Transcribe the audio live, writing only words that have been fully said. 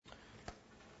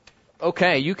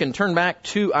Okay, you can turn back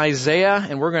to Isaiah,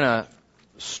 and we're going to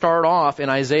start off in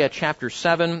Isaiah chapter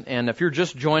 7. And if you're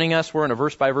just joining us, we're in a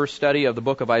verse-by-verse study of the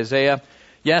book of Isaiah.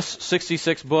 Yes,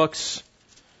 66 books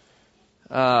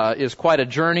is quite a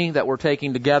journey that we're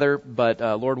taking together, but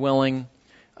Lord willing,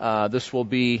 this will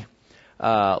be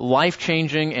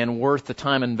life-changing and worth the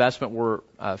time and investment we're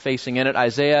facing in it.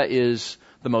 Isaiah is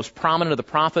the most prominent of the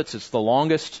prophets. It's the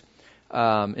longest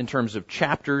in terms of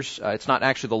chapters. It's not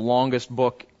actually the longest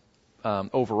book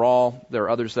overall. There are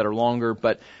others that are longer,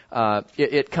 but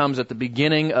it comes at the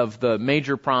beginning of the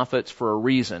major prophets for a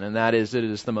reason, and that is it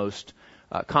is the most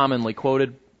commonly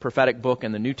quoted prophetic book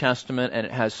in the New Testament, and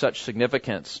it has such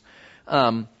significance.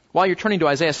 While you're turning to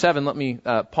Isaiah 7, let me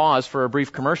pause for a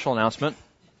brief commercial announcement.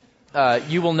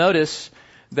 You will notice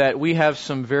that we have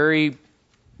some very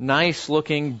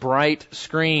nice-looking, bright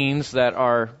screens that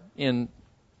are in,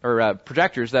 or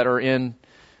projectors that are in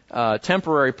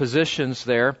temporary positions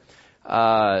there.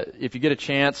 If you get a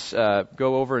chance,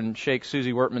 go over and shake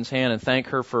Susie Wertman's hand and thank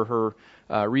her for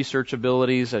her research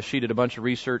abilities. She did a bunch of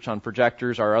research on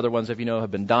projectors. Our other ones, if you know, have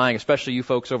been dying, especially you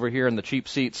folks over here in the cheap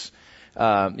seats.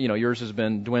 Yours has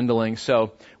been dwindling.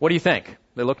 So what do you think?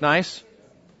 They look nice?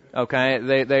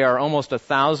 Okay, they are almost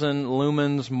 1,000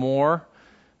 lumens more.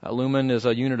 A lumen is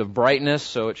a unit of brightness,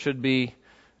 so it should be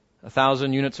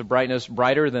 1,000 units of brightness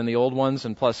brighter than the old ones,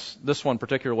 and plus this one in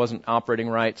particular wasn't operating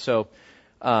right. So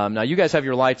now you guys have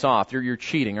your lights off. You're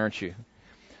cheating, aren't you?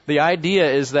 The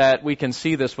idea is that we can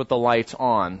see this with the lights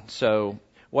on. So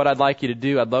what I'd like you to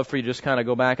do, I'd love for you to just kind of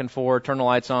go back and forth, turn the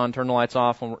lights on, turn the lights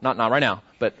off. Not right now,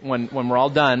 but when we're all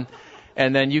done.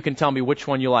 And then you can tell me which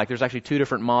one you like. There's actually two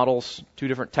different models, two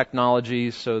different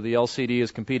technologies. So the LCD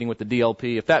is competing with the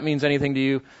DLP. If that means anything to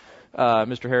you,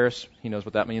 Mr. Harris, he knows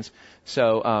what that means.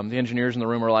 So the engineers in the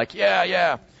room are like,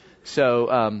 yeah.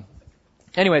 So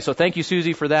anyway, so thank you,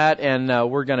 Susie, for that. And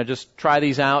we're going to just try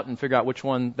these out and figure out which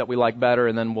one that we like better.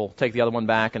 And then we'll take the other one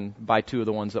back and buy two of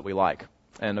the ones that we like.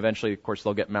 And eventually, of course,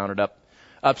 they'll get mounted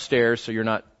upstairs so you're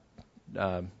not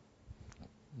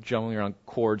jumbling around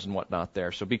cords and whatnot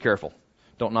there. So be careful.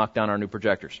 Don't knock down our new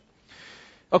projectors.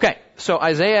 Okay, so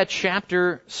Isaiah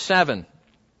chapter 7.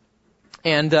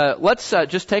 And let's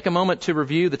just take a moment to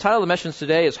review. The title of the message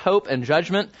today is Hope and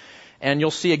Judgment. And you'll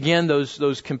see again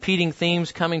those competing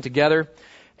themes coming together.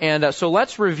 And so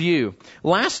let's review.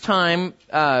 Last time,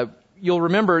 you'll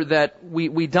remember that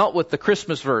we dealt with the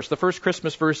Christmas verse, the first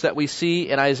Christmas verse that we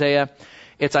see in Isaiah.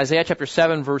 It's Isaiah chapter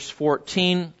 7, verse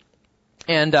 14.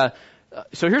 And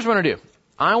so here's what I'm going to do.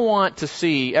 I want to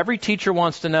see, every teacher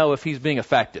wants to know if he's being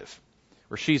effective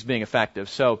or she's being effective.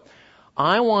 So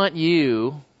I want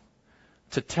you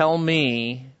to tell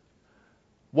me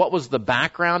what was the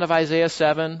background of Isaiah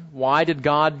 7? Why did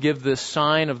God give this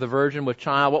sign of the virgin with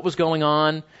child? What was going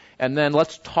on? And then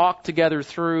let's talk together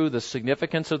through the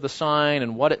significance of the sign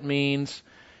and what it means.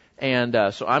 And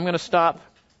so I'm going to stop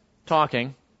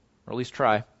talking, or at least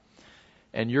try,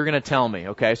 and you're going to tell me,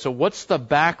 okay? So what's the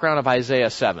background of Isaiah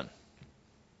 7?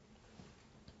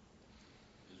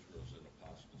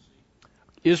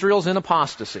 Israel's in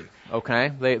apostasy, okay?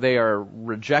 They are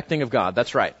rejecting of God.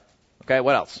 That's right. Okay,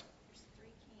 what else?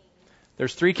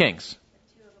 There's three kings.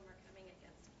 Two of them are coming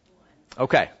against one.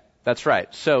 Okay, that's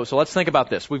right. So let's think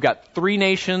about this. We've got three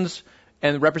nations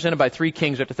and represented by three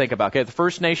kings we have to think about. Okay, the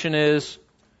first nation is,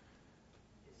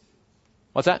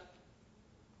 what's that?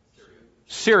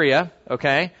 Syria,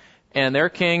 okay? And their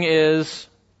king is,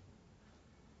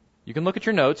 you can look at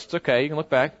your notes. It's okay. You can look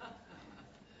back.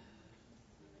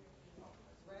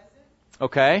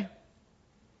 Okay.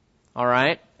 All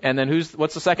right. And then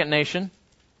what's the second nation?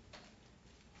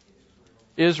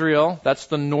 Israel. That's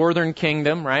the northern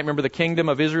kingdom, right? Remember, the kingdom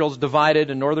of Israel is divided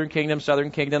in northern kingdom,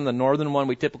 southern kingdom. The northern one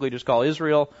we typically just call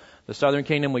Israel. The southern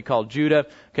kingdom we call Judah.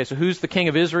 Okay, so who's the king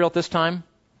of Israel at this time?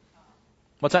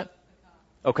 What's that?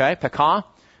 Okay, Pekah.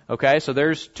 Okay, so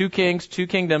there's two kings, two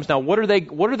kingdoms. Now, what are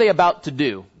they about to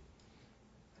do?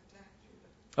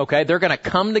 Okay, they're going to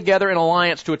come together in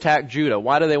alliance to attack Judah.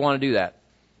 Why do they want to do that?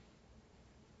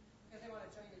 Because they want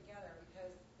to join together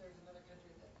because there's another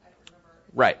country that I don't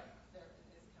remember. Right.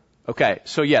 Okay,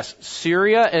 so yes,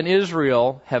 Syria and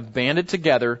Israel have banded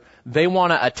together. They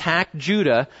want to attack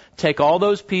Judah, take all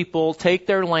those people, take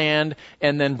their land,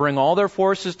 and then bring all their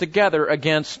forces together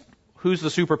against who's the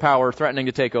superpower threatening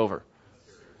to take over?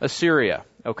 Assyria.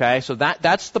 Okay, so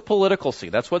that's the political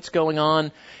scene. That's what's going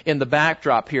on in the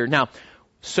backdrop here. Now,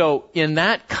 so in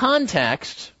that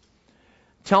context,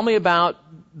 tell me about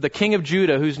the king of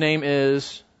Judah whose name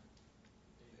is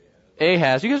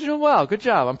Ahaz. You guys are doing well. Good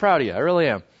job. I'm proud of you. I really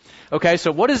am. Okay,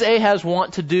 so what does Ahaz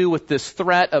want to do with this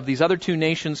threat of these other two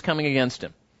nations coming against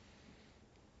him?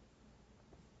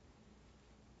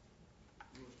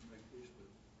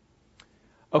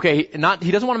 Okay,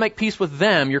 he doesn't want to make peace with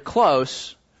them. You're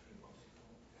close.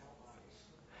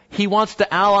 He wants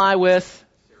to ally with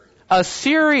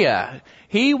Assyria.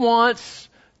 He wants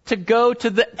to go to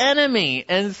the enemy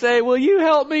and say, will you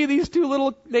help me? These two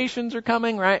little nations are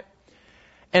coming, right?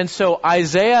 And so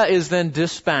Isaiah is then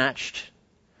dispatched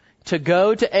to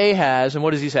go to Ahaz, and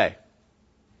what does he say?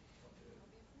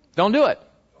 Don't do it.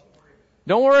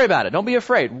 Don't worry about it. Don't be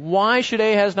afraid. Why should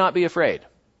Ahaz not be afraid?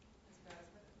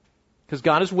 Because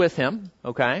God is with him,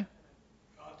 okay?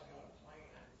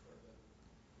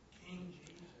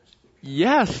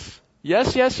 Yes.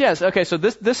 Okay, so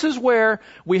this is where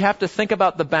we have to think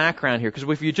about the background here. Because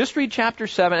if you just read chapter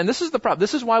 7, and this is the problem.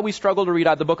 This is why we struggle to read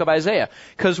out the book of Isaiah.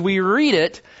 Because we read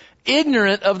it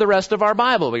ignorant of the rest of our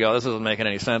Bible. We go, this isn't making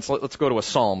any sense. Let's go to a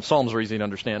psalm. Psalms are easy to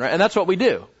understand, right? And that's what we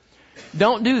do.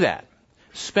 Don't do that.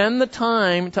 Spend the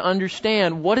time to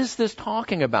understand, what is this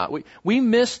talking about? We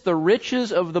miss the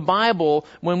riches of the Bible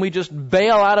when we just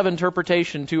bail out of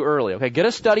interpretation too early. Okay, get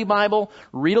a study Bible,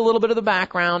 read a little bit of the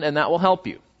background, and that will help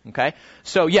you. Okay,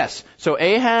 so yes, so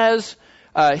Ahaz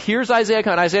hears Isaiah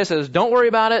come, and Isaiah says, don't worry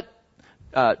about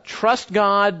it. Trust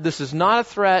God. This is not a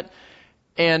threat.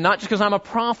 And not just because I'm a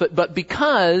prophet, but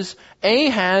because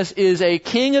Ahaz is a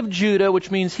king of Judah,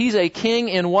 which means he's a king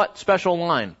in what special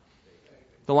line?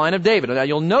 The line of David. Now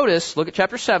you'll notice, look at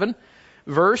chapter 7,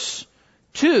 verse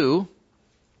 2,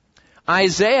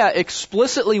 Isaiah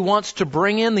explicitly wants to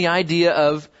bring in the idea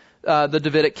of the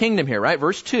Davidic kingdom here, right?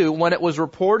 Verse 2, when it was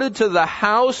reported to the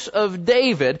house of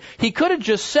David, he could have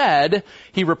just said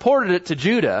he reported it to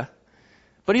Judah,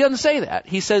 but he doesn't say that.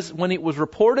 He says when it was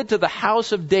reported to the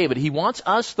house of David. He wants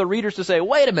us, the readers, to say,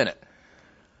 wait a minute.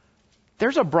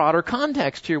 There's a broader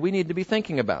context here we need to be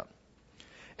thinking about.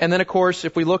 And then, of course,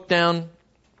 if we look down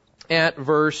at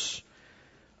verse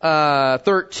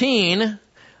 13,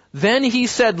 then he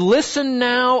said, listen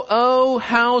now, O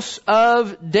house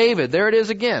of David. There it is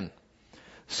again.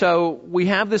 So we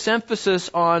have this emphasis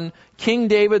on King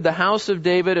David, the house of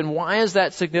David, and why is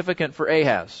that significant for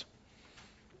Ahaz?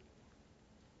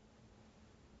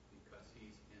 Because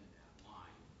he's in that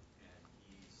line, and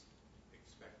he's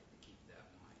expected to keep that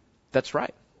line. That's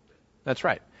right. That's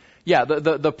right. Yeah,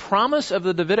 the promise of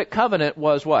the Davidic covenant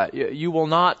was what? You will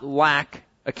not lack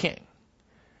a king.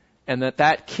 And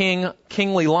that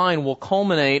kingly line will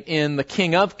culminate in the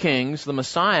King of Kings, the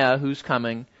Messiah, who's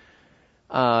coming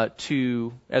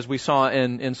to, as we saw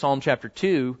in Psalm chapter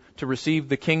 2, to receive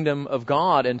the kingdom of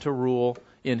God and to rule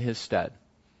in his stead.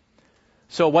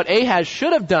 So what Ahaz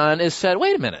should have done is said,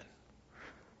 wait a minute.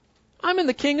 I'm in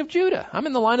the king of Judah. I'm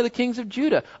in the line of the kings of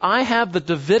Judah. I have the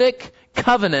Davidic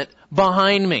covenant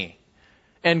behind me.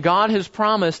 And God has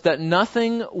promised that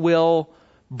nothing will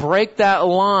break that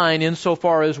line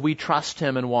insofar as we trust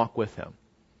him and walk with him.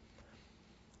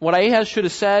 What Ahaz should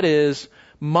have said is,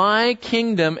 my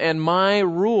kingdom and my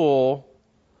rule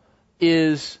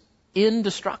is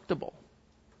indestructible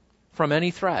from any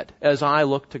threat as I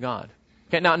look to God.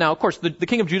 Okay, now, of course, the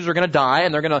king of Judah are going to die,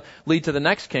 and they're going to lead to the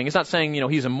next king. It's not saying,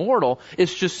 he's immortal.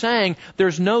 It's just saying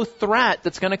there's no threat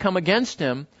that's going to come against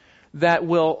him that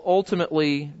will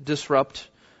ultimately disrupt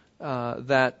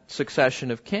that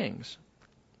succession of kings.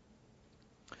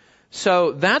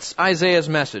 So that's Isaiah's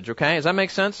message, okay? Does that make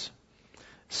sense?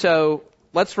 So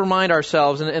let's remind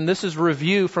ourselves, and this is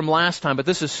review from last time, but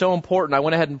this is so important. I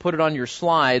went ahead and put it on your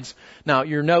slides. Now,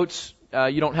 your notes,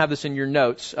 you don't have this in your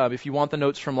notes. If you want the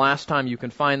notes from last time, you can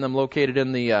find them located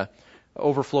in the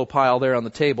overflow pile there on the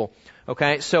table.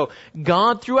 Okay, so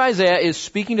God, through Isaiah, is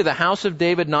speaking to the house of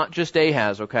David, not just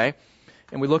Ahaz, okay?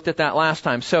 And we looked at that last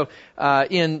time. So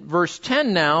in verse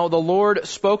 10 now, the Lord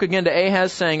spoke again to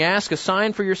Ahaz, saying, ask a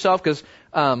sign for yourself, because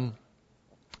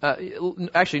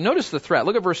actually, notice the threat.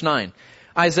 Look at verse 9.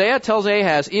 Isaiah tells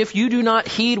Ahaz, if you do not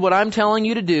heed what I'm telling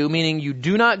you to do, meaning you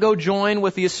do not go join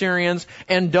with the Assyrians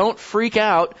and don't freak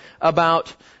out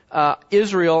about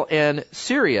Israel and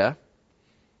Syria,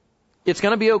 it's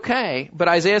going to be okay. But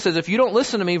Isaiah says, if you don't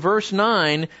listen to me, verse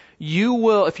 9,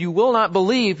 if you will not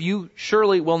believe, you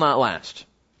surely will not last.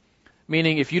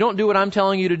 Meaning, if you don't do what I'm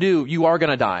telling you to do, you are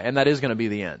going to die, and that is going to be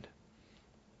the end.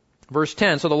 Verse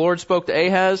 10, so the Lord spoke to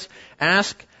Ahaz,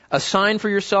 ask a sign for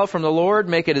yourself from the Lord,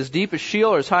 make it as deep as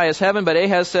Sheol or as high as heaven. But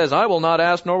Ahaz says, I will not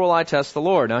ask, nor will I test the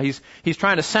Lord. Now he's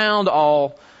trying to sound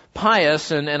all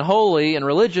pious and holy and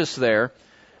religious there.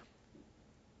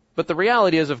 But the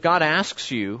reality is, if God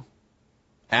asks you,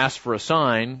 ask for a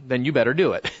sign, then you better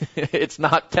do it. It's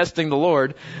not testing the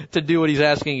Lord to do what he's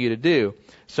asking you to do.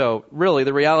 So really,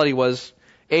 the reality was,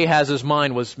 Ahaz's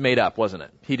mind was made up, wasn't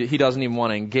it? He doesn't even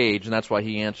want to engage, and that's why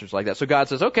he answers like that. So God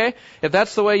says, okay, if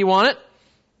that's the way you want it,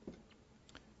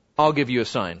 I'll give you a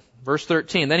sign. Verse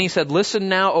 13, then he said, listen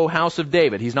now, O house of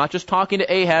David. He's not just talking to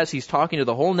Ahaz, he's talking to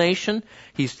the whole nation.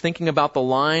 He's thinking about the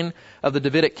line of the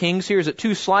Davidic kings here. Is it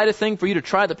too slight a thing for you to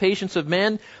try the patience of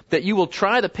men, that you will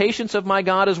try the patience of my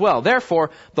God as well?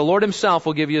 Therefore, the Lord himself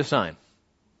will give you a sign.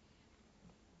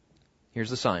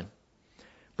 Here's the sign.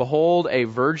 Behold, a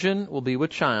virgin will be with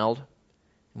child,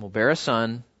 and will bear a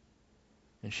son,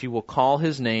 and she will call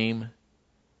his name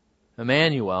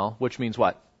Emmanuel, which means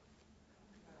what?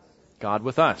 God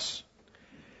with us.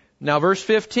 Now, verse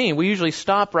 15, we usually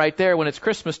stop right there when it's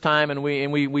Christmas time, and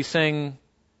we sing,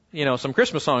 some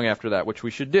Christmas song after that, which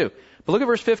we should do. But look at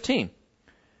verse 15.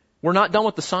 We're not done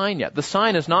with the sign yet. The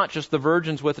sign is not just the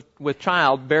virgins with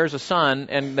child bears a son,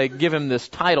 and they give him this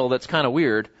title that's kind of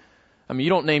weird. I mean,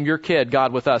 you don't name your kid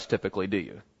God with us typically, do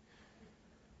you?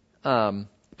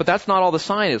 But that's not all the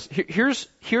sign is.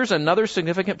 Here's another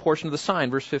significant portion of the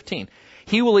sign, verse 15.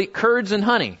 He will eat curds and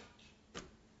honey.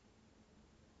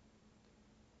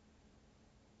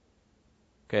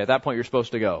 Okay, at that point you're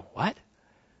supposed to go, what?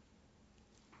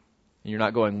 And you're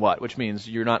not going what, which means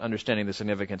you're not understanding the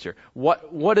significance here.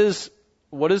 What is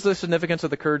the significance of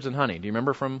the curds and honey? Do you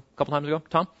remember from a couple times ago,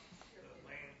 Tom?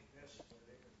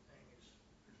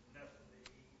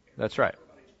 That's right.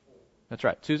 That's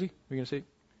right. Susie, are you going to see?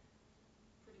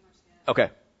 Okay.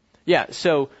 Yeah,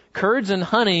 so curds and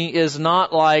honey is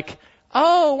not like,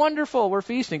 oh, wonderful, we're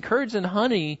feasting. Curds and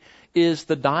honey is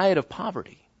the diet of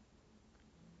poverty.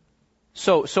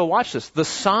 So watch this. The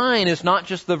sign is not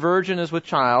just the virgin is with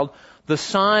child. The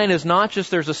sign is not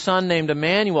just there's a son named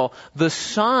Emmanuel. The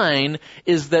sign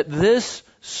is that this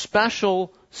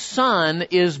special son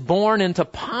is born into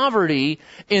poverty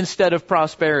instead of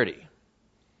prosperity.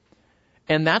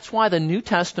 And that's why the New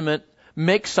Testament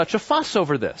makes such a fuss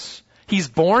over this. He's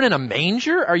born in a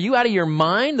manger? Are you out of your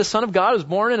mind? The Son of God is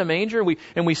born in a manger?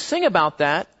 And we sing about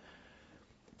that.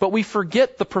 But we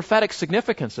forget the prophetic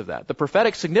significance of that. The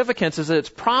prophetic significance is that it's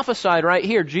prophesied right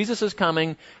here. Jesus is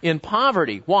coming in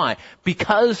poverty. Why?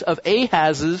 Because of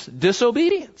Ahaz's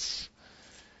disobedience.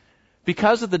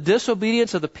 Because of the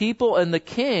disobedience of the people and the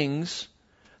kings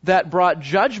that brought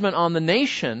judgment on the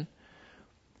nation.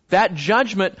 That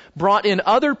judgment brought in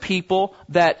other people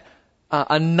that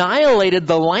annihilated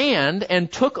the land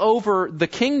and took over the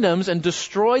kingdoms and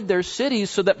destroyed their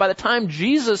cities, so that by the time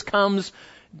Jesus comes,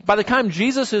 by the time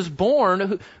Jesus is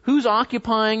born, who's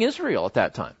occupying Israel at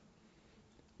that time?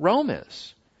 Rome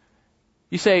is.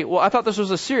 You say, well, I thought this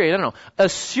was Assyria. No.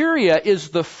 Assyria is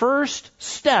the first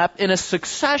step in a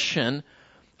succession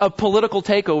of political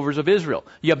takeovers of Israel.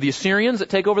 You have the Assyrians that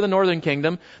take over the northern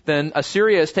kingdom. Then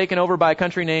Assyria is taken over by a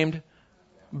country named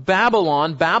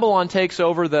Babylon. Babylon takes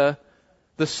over the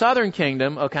southern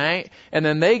kingdom, okay? And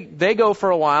then they go for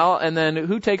a while, and then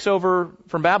who takes over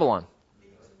from Babylon?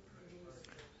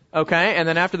 Okay, and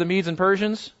then after the Medes and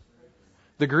Persians,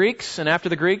 the Greeks, and after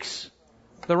the Greeks,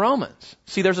 the Romans.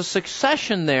 See, there's a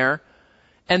succession there,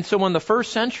 and so when the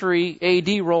first century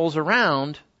AD rolls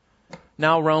around,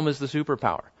 now Rome is the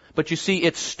superpower. But you see,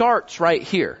 it starts right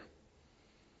here.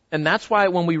 And that's why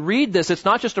when we read this, it's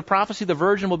not just a prophecy the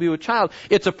virgin will be with child.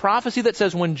 It's a prophecy that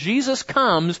says when Jesus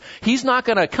comes, He's not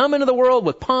going to come into the world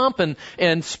with pomp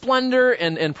and splendor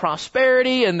and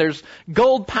prosperity, and there's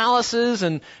gold palaces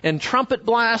and trumpet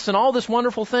blasts and all this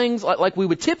wonderful things like we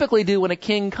would typically do when a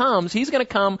king comes. He's going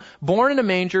to come born in a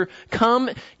manger, come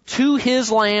to His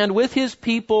land with His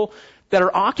people that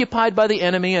are occupied by the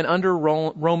enemy and under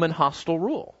Roman hostile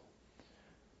rule.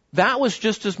 That was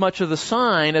just as much of the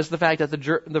sign as the fact that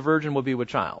the virgin will be with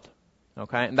child.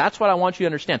 Okay? And that's what I want you to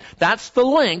understand. That's the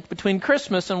link between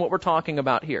Christmas and what we're talking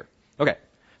about here. Okay.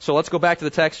 So let's go back to the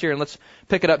text here and let's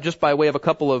pick it up just by way of a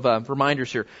couple of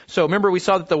reminders here. So remember we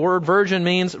saw that the word virgin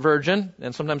means virgin,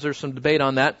 and sometimes there's some debate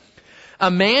on that.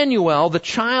 Emmanuel, the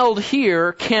child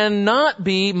here, cannot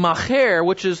be Macher,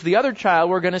 which is the other child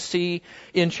we're going to see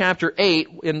in chapter 8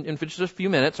 in just a few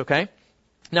minutes, okay?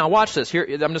 Now watch this. Here,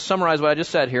 I'm going to summarize what I just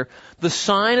said here. The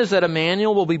sign is that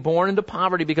Emmanuel will be born into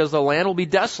poverty because the land will be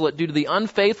desolate due to the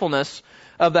unfaithfulness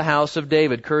of the house of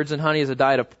David. Curds and honey is a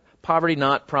diet of poverty,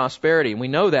 not prosperity. And we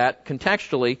know that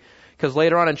contextually because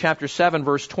later on in chapter 7,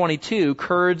 verse 22,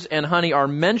 curds and honey are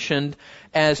mentioned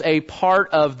as a part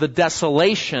of the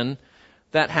desolation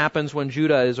that happens when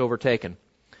Judah is overtaken.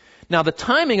 Now, the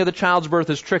timing of the child's birth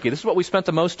is tricky. This is what we spent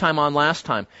the most time on last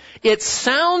time. It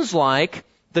sounds like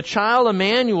the child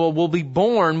Emmanuel will be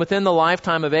born within the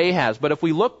lifetime of Ahaz. But if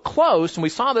we look close, and we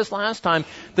saw this last time,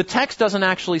 the text doesn't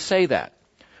actually say that.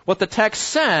 What the text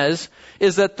says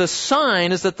is that the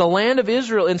sign is that the land of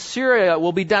Israel and Syria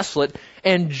will be desolate,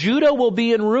 and Judah will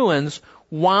be in ruins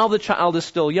while the child is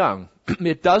still young.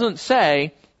 It doesn't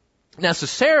say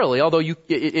necessarily, although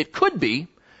it could be,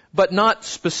 but not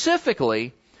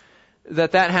specifically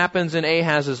that happens in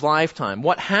Ahaz's lifetime.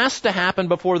 What has to happen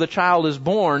before the child is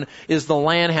born is the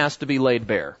land has to be laid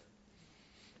bare.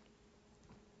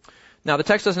 Now, the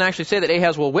text doesn't actually say that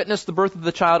Ahaz will witness the birth of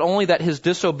the child, only that his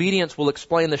disobedience will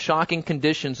explain the shocking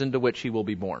conditions into which he will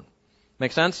be born.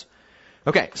 Make sense?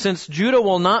 Okay, since Judah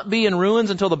will not be in ruins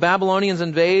until the Babylonians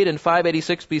invade in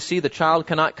 586 BC, the child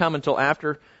cannot come until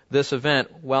after this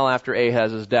event, well after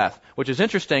Ahaz's death. Which is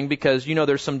interesting because,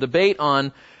 there's some debate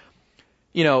on,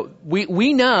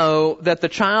 we know that the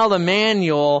child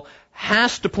Emmanuel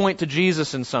has to point to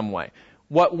Jesus in some way.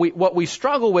 What we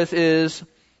struggle with is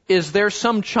there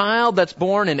some child that's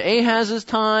born in Ahaz's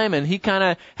time and he kind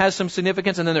of has some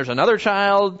significance, and then there's another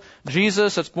child,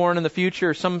 Jesus, that's born in the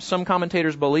future? Some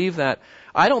commentators believe that.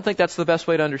 I don't think that's the best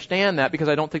way to understand that because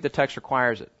I don't think the text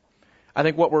requires it. I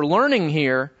think what we're learning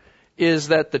here is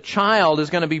that the child is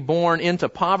going to be born into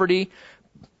poverty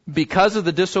because of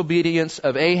the disobedience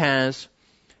of Ahaz,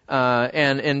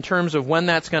 and in terms of when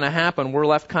that's going to happen, we're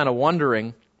left kind of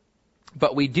wondering.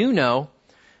 But we do know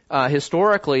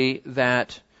historically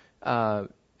that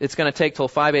it's going to take till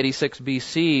 586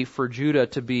 BC for Judah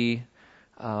to be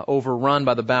overrun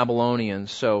by the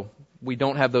Babylonians. So we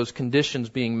don't have those conditions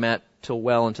being met till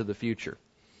well into the future.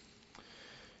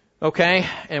 Okay,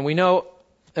 and we know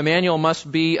Emmanuel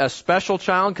must be a special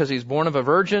child because he's born of a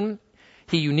virgin.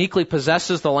 He uniquely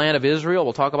possesses the land of Israel.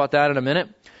 We'll talk about that in a minute.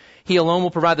 He alone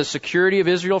will provide the security of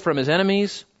Israel from his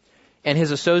enemies. And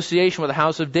his association with the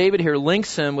house of David here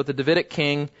links him with the Davidic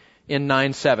king in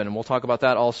 9:7. And we'll talk about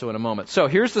that also in a moment. So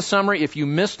here's the summary. If you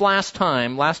missed last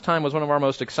time was one of our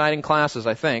most exciting classes,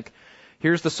 I think.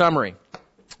 Here's the summary.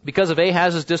 Because of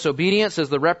Ahaz's disobedience as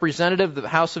the representative of the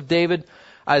house of David,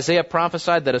 Isaiah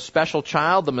prophesied that a special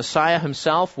child, the Messiah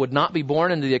himself, would not be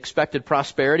born into the expected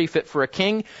prosperity fit for a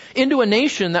king, into a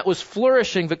nation that was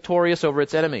flourishing victorious over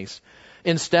its enemies.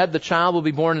 Instead, the child will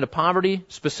be born into poverty,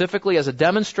 specifically as a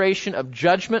demonstration of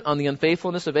judgment on the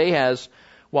unfaithfulness of Ahaz,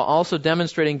 while also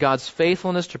demonstrating God's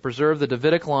faithfulness to preserve the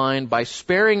Davidic line by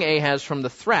sparing Ahaz from the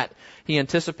threat he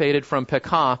anticipated from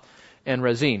Pekah and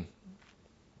Rezin.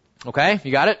 Okay,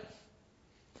 you got it?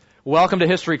 Welcome to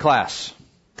history class.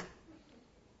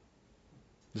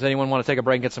 Does anyone want to take a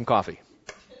break and get some coffee?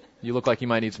 You look like you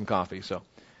might need some coffee, so.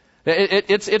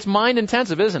 It's mind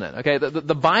intensive, isn't it? Okay,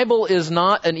 the Bible is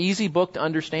not an easy book to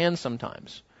understand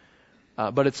sometimes,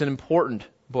 but it's an important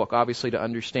book, obviously, to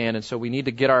understand, and so we need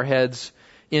to get our heads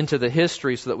into the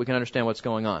history so that we can understand what's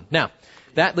going on. Now,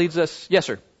 that leads us, yes,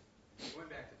 sir. Going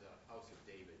back to the House of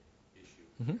David issue,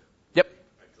 Mm-hmm. Yep.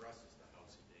 addresses the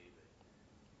House of David.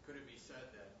 Could it be said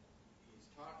that he's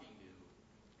talking to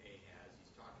Ahaz,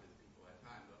 he's talking to the people at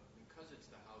the time, but because it's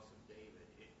the House of David,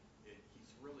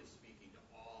 he's really speaking to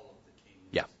all of the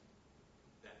kings Yeah.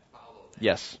 that follow that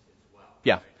Yes. as well.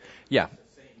 Yeah. Right? Yeah.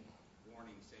 It's the same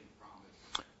warning, same promise.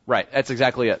 Right. That's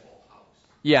exactly it. Whole house.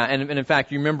 Yeah, and in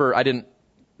fact, you remember, I didn't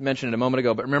mention it a moment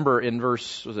ago, but remember in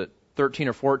verse, 13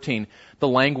 or 14, the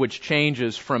language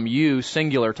changes from you,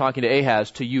 singular, talking to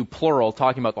Ahaz, to you, plural,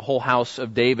 talking about the whole house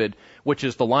of David, which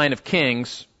is the line of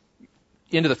kings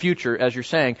into the future, as you're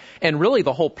saying, and really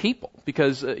the whole people,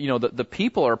 because, the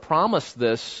people are promised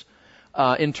this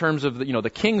in terms of,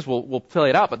 the kings will play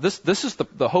it out, but this is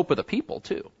the hope of the people,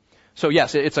 too. So,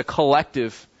 yes, it's a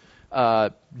collective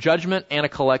judgment and a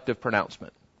collective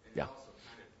pronouncement. And Yeah. it also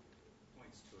kind of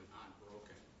points to an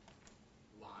unbroken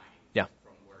line Yeah.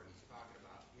 from where he's talking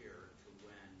about here to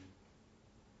when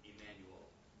Emmanuel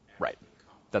actually Right.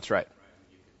 comes. That's right. I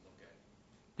mean, you can look at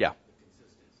Yeah. the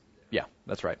consistency there. Yeah,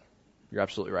 that's right. You're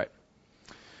absolutely right.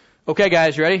 Okay,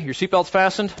 guys, you ready? Your seatbelts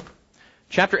fastened?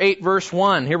 Chapter 8, verse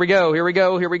 1. Here we go.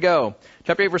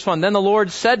 Chapter 8, verse 1. Then the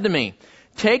Lord said to me,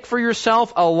 take for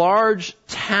yourself a large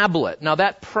tablet. Now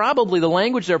the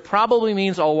language there probably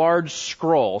means a large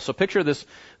scroll. So picture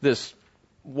this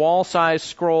wall-sized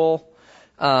scroll.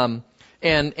 So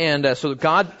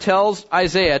God tells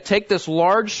Isaiah, take this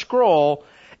large scroll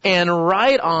and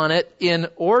write on it in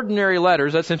ordinary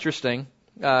letters. That's interesting.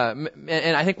 And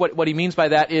I think what he means by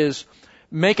that is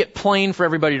make it plain for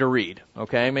everybody to read.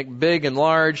 Okay? Make big and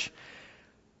large.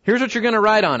 Here's what you're going to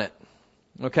write on it.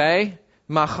 Okay?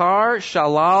 Machar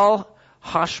Shalal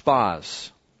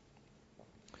Hashbaz.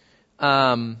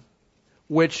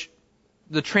 Which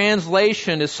the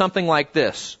translation is something like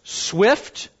this.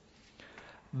 Swift,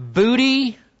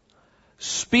 booty,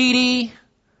 speedy,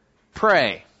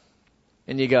 pray.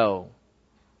 And you go.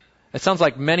 It sounds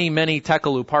like many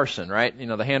Tekalu Parson, right?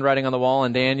 The handwriting on the wall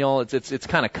in Daniel. It's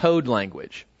kind of code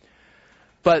language.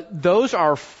 But those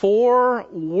are 4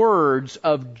 words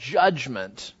of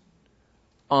judgment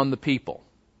on the people.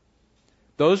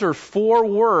 Those are 4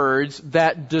 words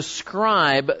that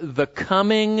describe the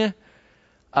coming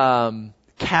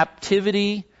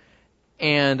captivity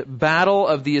and battle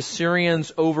of the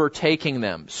Assyrians overtaking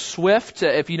them. Swift,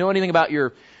 if you know anything about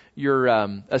your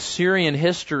Assyrian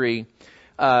history,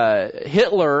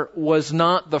 Hitler was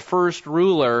not the first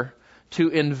ruler to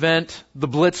invent the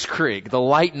blitzkrieg, the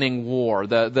lightning war,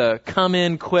 the come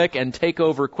in quick and take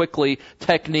over quickly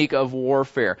technique of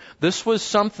warfare. This was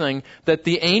something that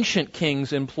the ancient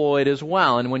kings employed as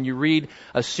well. And when you read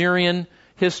Assyrian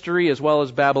history as well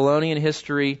as Babylonian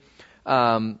history,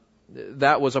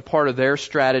 that was a part of their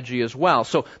strategy as well.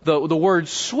 So the word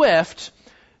swift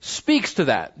speaks to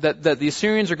that the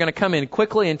Assyrians are going to come in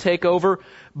quickly and take over.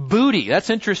 Booty, that's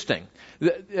interesting.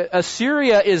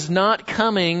 Assyria is not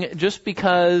coming just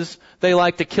because they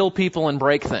like to kill people and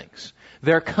break things.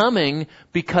 They're coming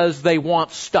because they want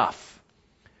stuff.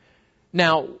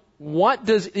 Now, what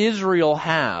does Israel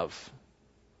have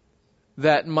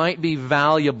that might be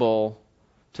valuable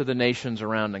to the nations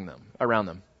around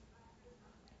them?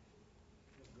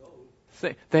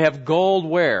 They have gold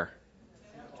where?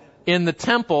 In the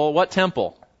temple. What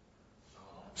temple?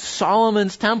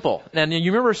 Solomon's temple. And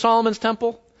you remember Solomon's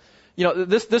temple? You know,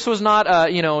 this was not a,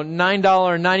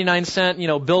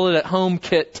 $9.99, build it at home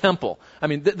kit temple. I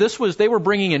mean, they were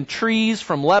bringing in trees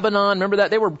from Lebanon. Remember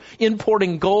that? They were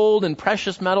importing gold and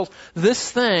precious metals. This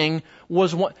thing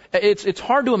was it's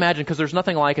hard to imagine because there's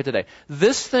nothing like it today.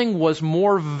 This thing was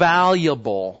more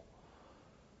valuable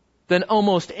than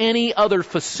almost any other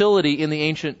facility in the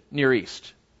ancient Near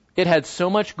East. It had so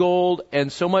much gold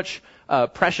and so much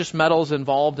precious metals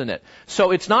involved in it.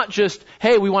 So it's not just,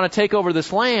 hey, we want to take over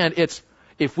this land. It's,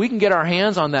 if we can get our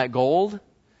hands on that gold.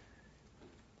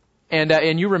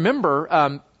 And you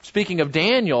remember, speaking of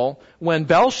Daniel, when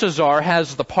Belshazzar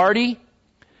has the party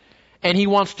and he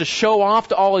wants to show off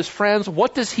to all his friends,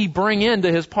 what does he bring into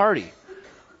his party?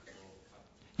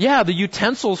 Yeah, the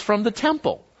utensils from the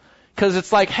temple. Because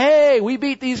it's like, hey, we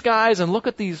beat these guys and look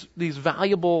at these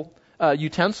valuable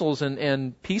utensils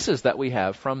and pieces that we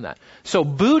have from that. So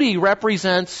booty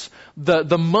represents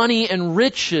the money and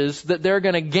riches that they're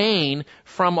going to gain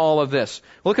from all of this.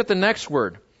 Look at the next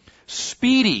word.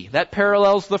 Speedy. That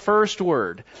parallels the first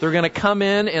word. They're going to come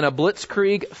in a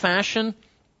blitzkrieg fashion.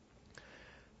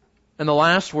 And the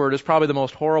last word is probably the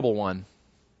most horrible one.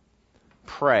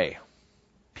 Prey.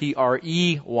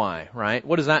 P-R-E-Y, right?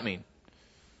 What does that mean?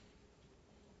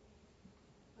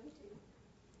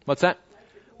 What's that?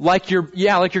 Like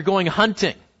you're going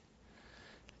hunting.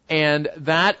 And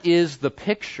that is the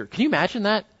picture. Can you imagine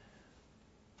that?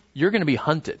 You're going to be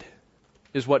hunted,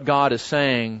 is what God is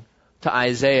saying to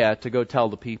Isaiah to go tell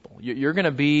the people. You're going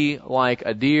to be like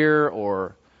a deer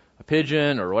or a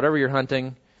pigeon or whatever you're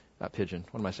hunting. Not pigeon,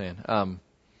 what am I saying?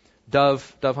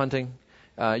 Dove hunting.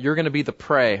 You're going to be the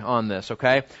prey on this,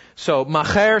 okay? So,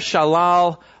 Macher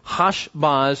Shalal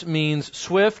Hashbaz means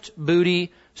swift,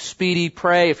 booty, speedy,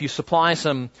 prey. If you supply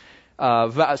some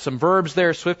verbs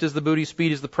there, swift is the booty,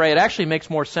 speed is the prey. It actually makes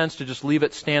more sense to just leave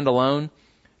it stand alone.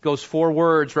 Those 4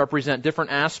 words represent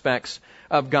different aspects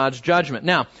of God's judgment.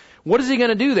 Now, what is he going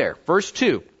to do there? Verse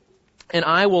 2. And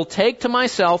I will take to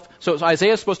myself, so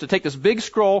Isaiah is supposed to take this big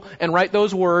scroll and write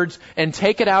those words and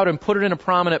take it out and put it in a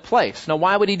prominent place. Now,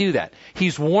 why would he do that?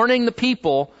 He's warning the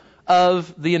people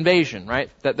of the invasion, right?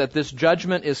 That this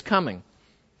judgment is coming.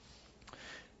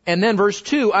 And then verse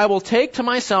 2, I will take to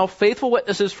myself faithful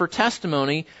witnesses for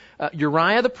testimony,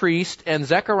 Uriah the priest and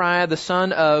Zechariah the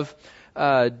son of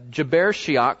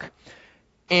Jebershiach.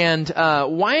 And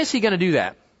why is he going to do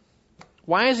that?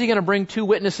 Why is he going to bring 2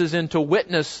 witnesses in to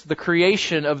witness the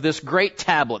creation of this great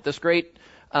tablet, this great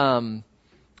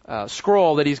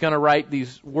scroll that he's going to write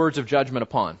these words of judgment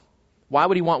upon? Why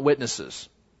would he want witnesses?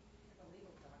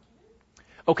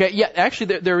 Okay, yeah,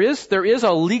 actually there is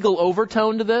a legal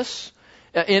overtone to this.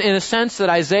 In a sense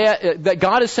that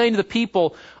God is saying to the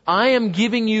people, I am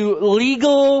giving you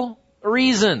legal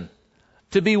reason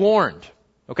to be warned.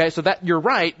 Okay, so that, you're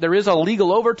right, there is a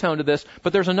legal overtone to this,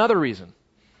 but there's another reason.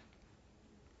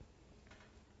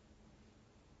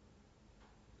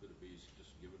 Could it be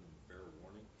just giving them fair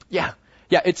warning? Yeah,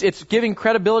 it's giving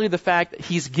credibility to the fact that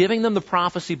he's giving them the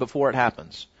prophecy before it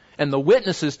happens. And the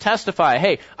witnesses testify,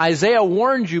 hey, Isaiah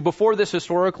warned you before this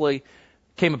historically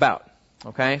came about.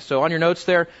 Okay, so on your notes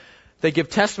there, they give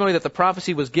testimony that the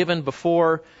prophecy was given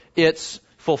before its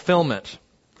fulfillment.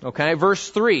 Okay,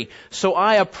 verse 3. So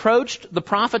I approached the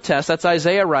prophetess, that's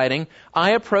Isaiah writing,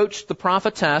 I approached the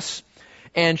prophetess,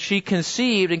 and she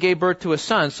conceived and gave birth to a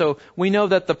son. So we know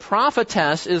that the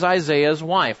prophetess is Isaiah's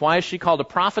wife. Why is she called a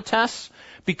prophetess?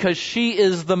 Because she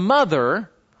is the mother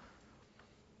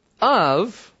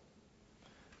of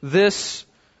this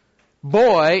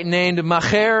boy named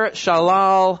Maher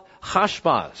Shalal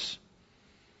Hashbaz.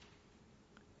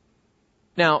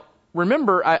 Now,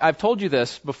 remember, I've told you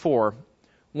this before.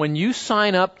 When you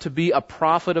sign up to be a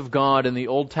prophet of God in the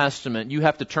Old Testament, you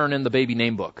have to turn in the baby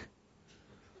name book.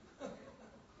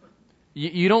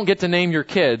 You don't get to name your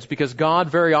kids because God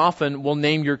very often will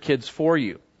name your kids for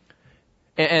you.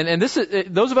 And this is,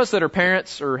 those of us that are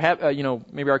parents or have,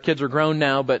 maybe our kids are grown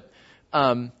now, but,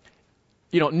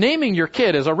 naming your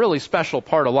kid is a really special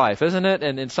part of life, isn't it?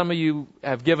 And some of you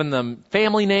have given them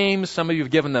family names, some of you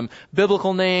have given them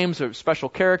biblical names or special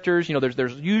characters.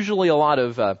 There's usually a lot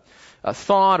of,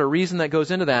 thought or reason that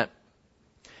goes into that.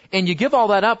 And you give all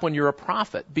that up when you're a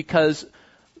prophet because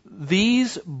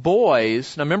these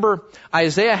boys, now remember,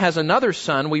 Isaiah has another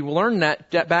son. We learned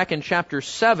that back in chapter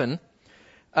 7,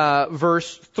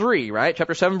 verse 3, right?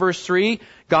 Chapter 7, verse 3,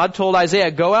 God told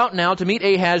Isaiah, go out now to meet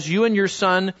Ahaz, you and your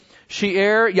son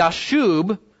Shear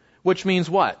Yashub, which means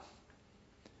what?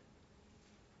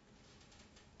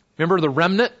 Remember, the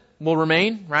remnant will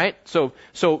remain, right? So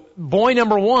boy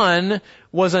number 1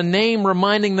 was a name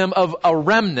reminding them of a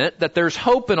remnant, that there's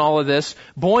hope in all of this.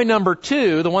 Boy number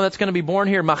 2, the one that's going to be born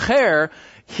here, Maher,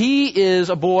 he is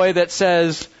a boy that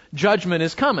says judgment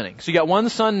is coming. So you got one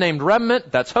son named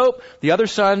remnant, that's hope. The other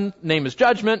son name is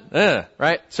judgment,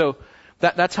 right? So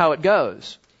that's how it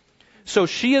goes. So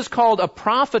she is called a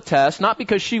prophetess, not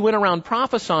because she went around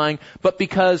prophesying, but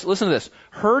because, listen to this,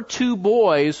 her 2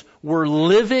 boys were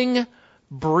living,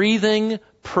 breathing,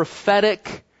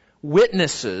 prophetic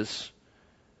witnesses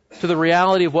to the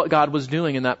reality of what God was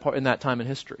doing in that time in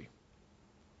history.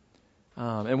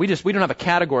 And we don't have a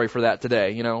category for that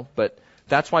today, but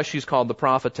that's why she's called the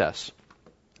prophetess.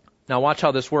 Now watch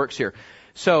how this works here.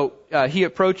 So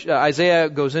Isaiah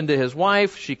goes into his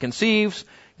wife, she conceives,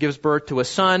 gives birth to a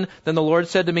son. Then the Lord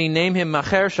said to me, name him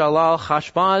Maher Shalal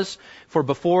Hashbaz, for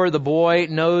before the boy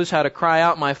knows how to cry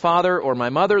out, my father or my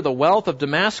mother, the wealth of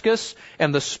Damascus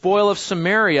and the spoil of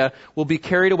Samaria will be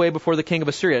carried away before the king of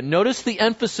Assyria. Notice the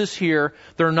emphasis here.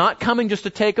 They're not coming just to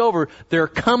take over. They're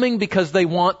coming because they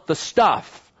want the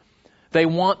stuff. They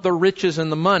want the riches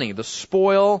and the money, the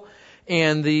spoil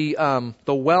and the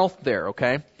wealth there,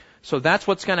 okay? So that's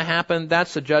what's going to happen.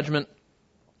 That's the judgment.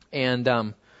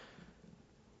 And,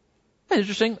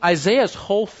 interesting. Isaiah's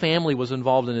whole family was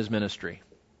involved in his ministry.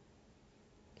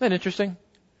 Isn't that interesting?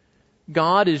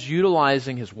 God is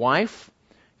utilizing his wife.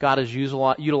 God is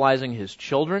utilizing his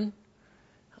children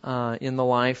in the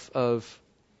life of,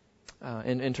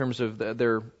 in terms of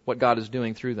what God is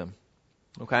doing through them.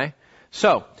 Okay?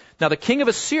 So, now the king of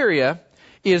Assyria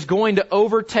is going to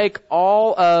overtake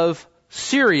all of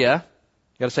Syria.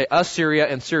 You got to say Assyria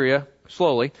and Syria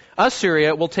slowly.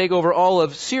 Assyria will take over all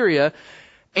of Syria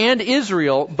and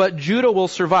Israel, but Judah will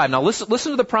survive. Now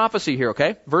listen to the prophecy here,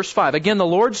 okay? Verse 5. Again, the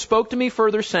Lord spoke to me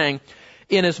further, saying,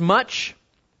 inasmuch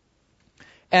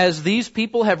as these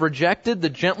people have rejected the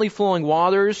gently flowing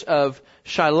waters of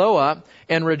Shiloah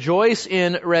and rejoice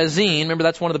in Rezin, remember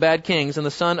that's one of the bad kings, and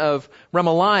the son of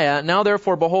Remaliah, now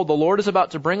therefore, behold, the Lord is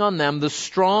about to bring on them the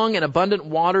strong and abundant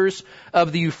waters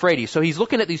of the Euphrates. So he's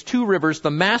looking at these 2 rivers,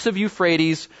 the massive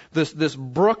Euphrates, this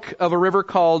brook of a river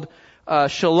called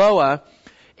Shiloah,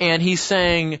 and he's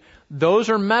saying, those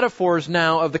are metaphors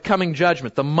now of the coming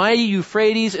judgment. The mighty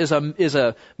Euphrates is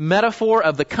a metaphor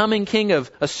of the coming king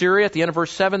of Assyria at the end of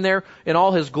verse 7 there in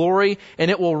all his glory.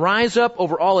 And it will rise up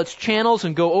over all its channels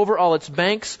and go over all its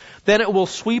banks. Then it will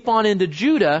sweep on into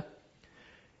Judah.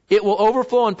 It will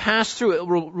overflow and pass through. It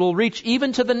will reach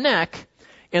even to the neck.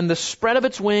 And the spread of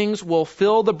its wings will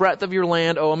fill the breadth of your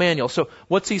land, O Emmanuel. So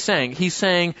what's he saying? He's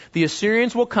saying the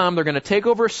Assyrians will come. They're going to take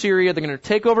over Syria. They're going to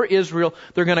take over Israel.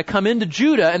 They're going to come into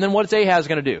Judah. And then what's Ahaz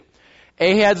going to do?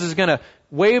 Ahaz is going to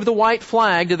wave the white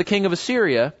flag to the king of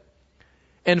Assyria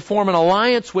and form an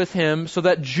alliance with him so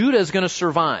that Judah is going to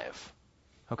survive.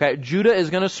 Okay? Judah is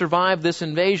going to survive this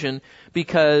invasion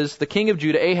because the king of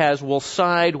Judah, Ahaz, will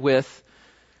side with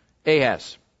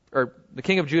Ahaz. Or the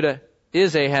king of Judah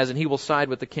is Ahaz, and he will side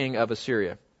with the king of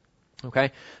Assyria.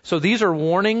 Okay? So these are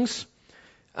warnings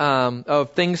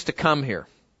of things to come here.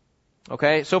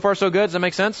 Okay? So far so good? Does that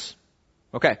make sense?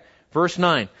 Okay. Verse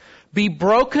 9. Be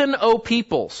broken, O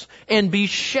peoples, and be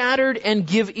shattered, and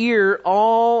give ear,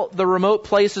 all the remote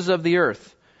places of the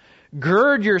earth.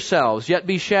 Gird yourselves, yet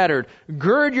be shattered.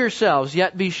 Gird yourselves,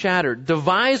 yet be shattered.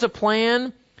 Devise a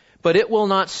plan, but it will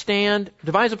not stand.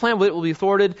 Devise a plan, but it will be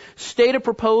thwarted. State a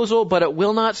proposal, but it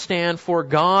will not stand, for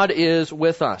God is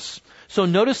with us. So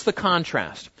notice the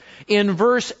contrast. In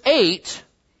verse 8,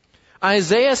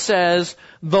 Isaiah says,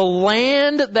 the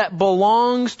land that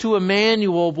belongs to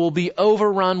Emmanuel will be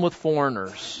overrun with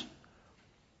foreigners.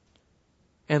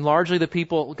 and largely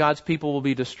God's people will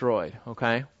be destroyed,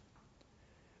 okay?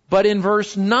 But in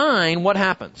verse 9, what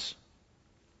happens?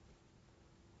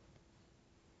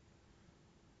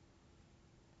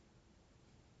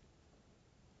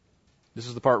 This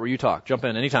is the part where you talk. Jump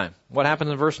in anytime. What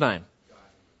happens in verse 9?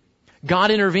 God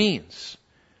intervenes.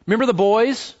 Remember the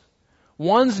boys?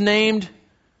 One's named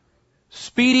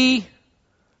Speedy,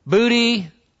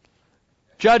 Booty,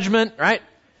 Judgment, right?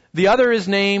 The other is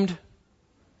named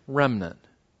Remnant.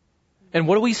 And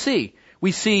what do we see?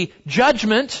 We see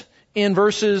judgment in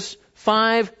verses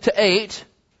 5 to 8.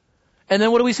 And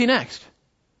then what do we see next?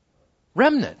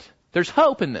 Remnant. There's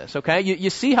hope in this, okay? You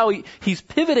see how he's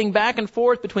pivoting back and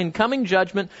forth between coming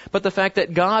judgment, but the fact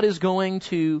that God is going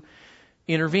to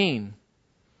intervene.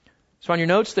 So on your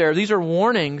notes there, these are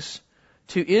warnings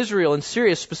to Israel and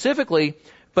Syria specifically,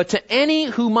 but to any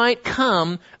who might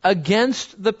come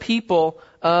against the people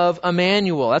of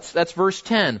Emmanuel. That's verse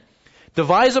 10.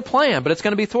 Devise a plan, but it's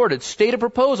going to be thwarted. State a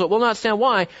proposal, it will not stand.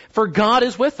 Why? For God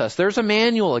is with us. There's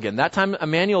Emmanuel again. That time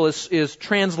Emmanuel is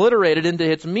transliterated into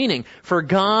its meaning. For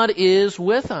God is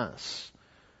with us.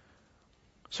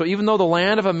 So even though the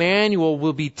land of Emmanuel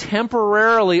will be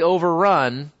temporarily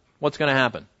overrun, what's going to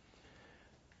happen?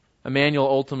 Emmanuel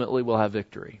ultimately will have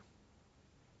victory.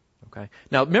 Okay.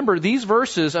 Now remember, these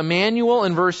verses, Emmanuel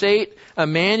in verse 8,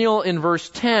 Emmanuel in verse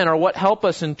 10, are what help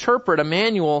us interpret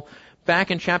Emmanuel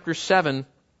back in chapter 7,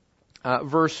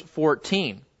 verse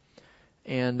 14.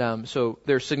 And so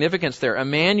there's significance there.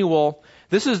 Emmanuel,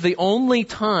 this is the only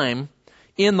time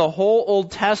in the whole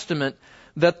Old Testament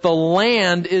that the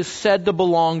land is said to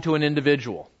belong to an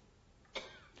individual.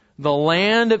 The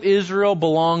land of Israel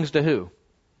belongs to who?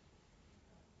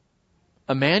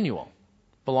 Emmanuel.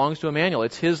 Belongs to Emmanuel.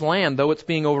 It's his land, though it's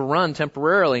being overrun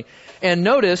temporarily. And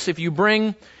notice, if you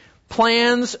bring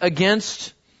plans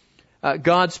against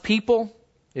God's people,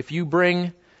 if you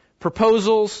bring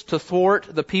proposals to thwart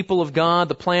the people of God,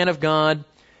 the plan of God,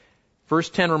 verse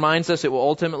 10 reminds us it will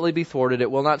ultimately be thwarted. It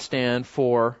will not stand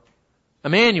for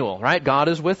Emmanuel, right? God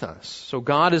is with us. So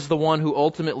God is the one who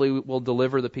ultimately will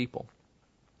deliver the people.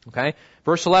 Okay?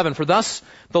 Verse 11, for thus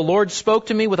the Lord spoke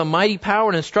to me with a mighty power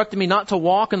and instructed me not to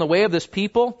walk in the way of this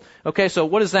people. Okay, so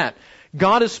what is that?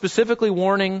 God is specifically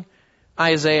warning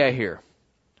Isaiah here.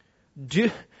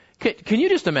 Can you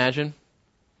just imagine?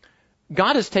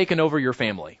 God has taken over your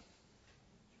family.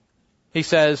 He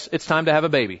says, it's time to have a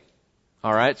baby.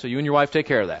 All right, so you and your wife take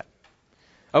care of that.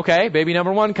 Okay, baby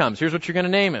number 1 comes. Here's what you're going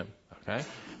to name him. Okay,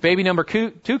 baby number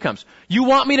 2 comes. You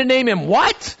want me to name him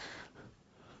what?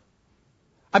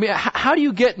 I mean, how do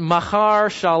you get Mahar,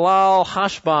 Shalal,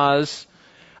 Hashbaz?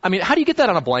 I mean, how do you get that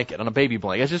on a blanket, on a baby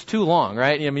blanket? It's just too long,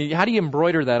 right? I mean, how do you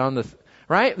embroider that on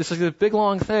right? This is a big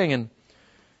long thing, and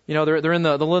you know, they're in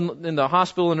the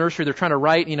hospital and nursery. They're trying to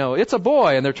write, you know, it's a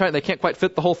boy, and they can't quite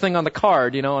fit the whole thing on the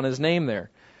card, you know, on his name there.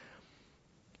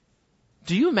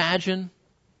 Do you imagine?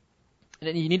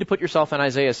 And you need to put yourself in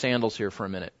Isaiah's sandals here for a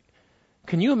minute.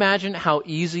 Can you imagine how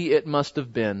easy it must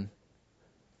have been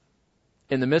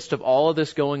in the midst of all of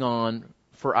this going on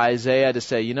for Isaiah to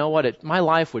say, you know what, my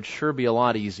life would sure be a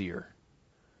lot easier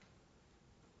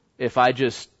if I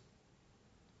just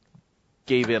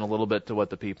gave in a little bit to what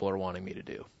the people are wanting me to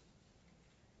do.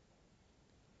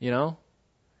 You know?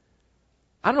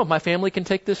 I don't know if my family can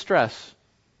take this stress.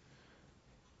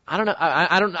 I don't know.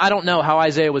 I don't know how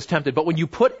Isaiah was tempted, but when you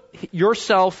put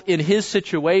yourself in his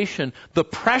situation, the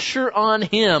pressure on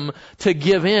him to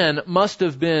give in must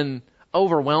have been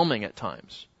overwhelming at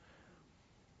times.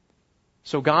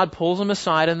 So God pulls him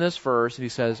aside in this verse and he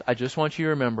says, I just want you to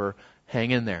remember,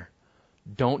 hang in there.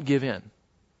 Don't give in.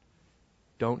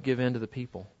 Don't give in to the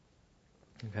people.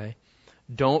 Okay?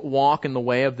 Don't walk in the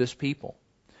way of this people.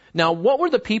 Now, what were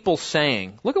the people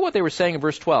saying? Look at what they were saying in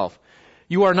verse 12.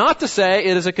 You are not to say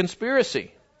it is a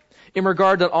conspiracy in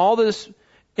regard to all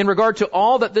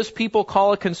that this people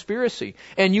call a conspiracy.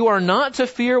 And you are not to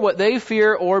fear what they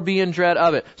fear or be in dread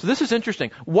of it. So this is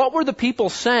interesting. What were the people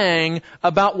saying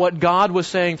about what God was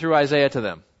saying through Isaiah to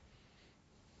them?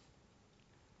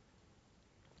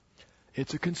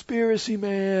 It's a conspiracy,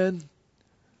 man.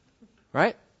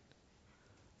 Right?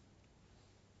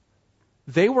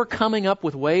 They were coming up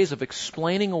with ways of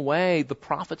explaining away the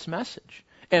prophet's message.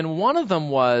 And one of them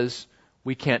was,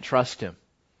 we can't trust him.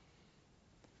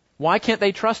 Why can't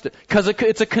they trust it? Because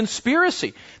it's a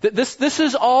conspiracy. This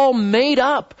is all made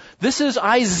up. This is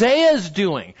Isaiah's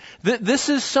doing. This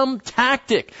is some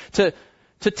tactic to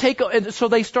take. And so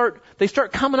they start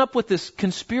coming up with this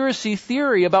conspiracy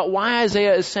theory about why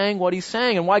Isaiah is saying what he's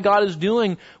saying and why God is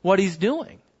doing what he's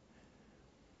doing.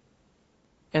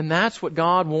 And that's what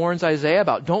God warns Isaiah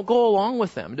about. Don't go along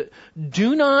with them.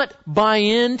 Do not buy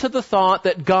into the thought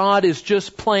that God is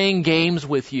just playing games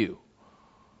with you.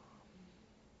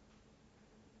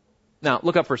 Now,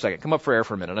 look up for a second. Come up for air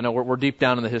for a minute. I know we're deep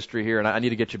down in the history here, and I need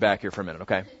to get you back here for a minute,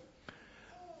 okay?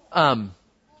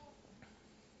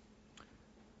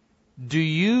 Do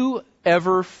you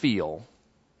ever feel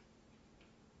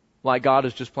like God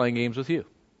is just playing games with you?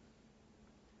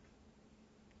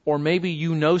 Or maybe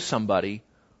you know somebody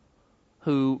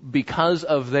who, because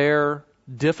of their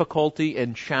difficulty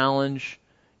and challenge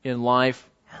in life,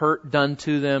 hurt done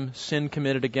to them, sin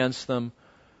committed against them,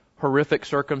 horrific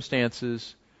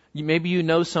circumstances, maybe you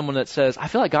know someone that says, I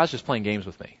feel like God's just playing games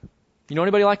with me. You know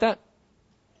anybody like that?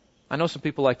 I know some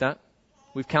people like that.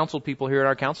 We've counseled people here in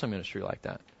our counseling ministry like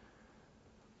that.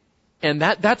 And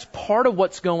that's part of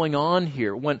what's going on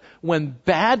here. When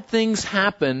bad things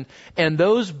happen and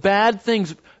those bad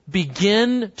things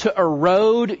begin to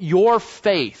erode your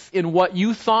faith in what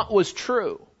you thought was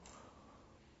true,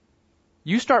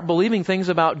 you start believing things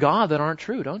about God that aren't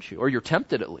true, don't you? Or you're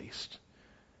tempted at least.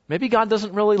 Maybe God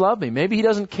doesn't really love me. Maybe He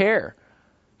doesn't care.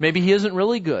 Maybe He isn't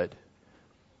really good.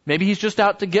 Maybe He's just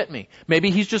out to get me. Maybe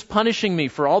He's just punishing me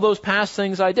for all those past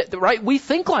things I did. Right? We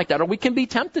think like that, or we can be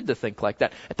tempted to think like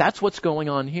that. That's what's going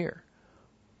on here.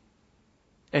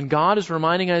 And God is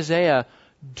reminding Isaiah,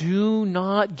 do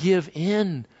not give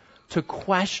in to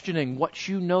questioning what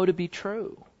you know to be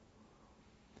true.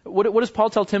 What does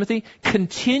Paul tell Timothy?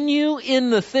 Continue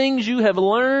in the things you have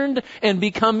learned and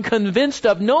become convinced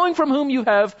of, knowing from whom you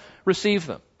have received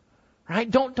them. Right?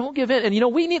 Don't give in.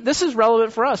 And this is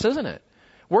relevant for us, isn't it?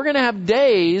 We're going to have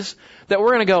days that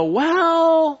we're going to go,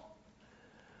 well,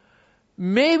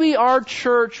 maybe our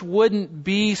church wouldn't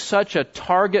be such a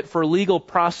target for legal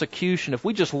prosecution if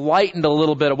we just lightened a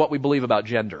little bit of what we believe about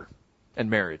gender and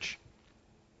marriage.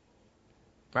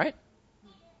 Right?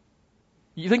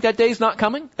 You think that day's not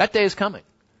coming? That day is coming.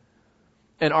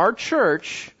 And our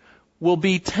church will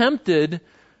be tempted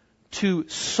to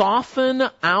soften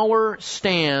our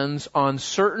stands on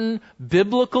certain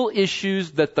biblical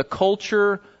issues that the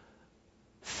culture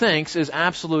thinks is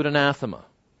absolute anathema.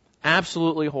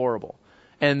 Absolutely horrible.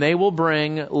 And they will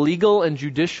bring legal and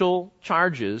judicial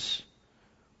charges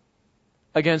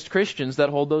against Christians that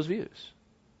hold those views.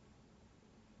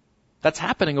 That's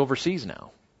happening overseas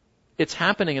now. It's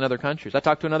happening in other countries. I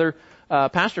talked to another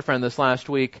pastor friend this last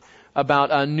week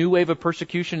about a new wave of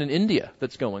persecution in India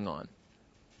that's going on.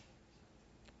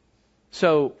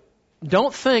 So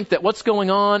don't think that what's going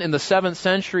on in the 7th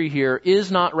century here is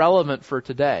not relevant for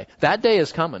today. That day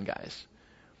is coming, guys.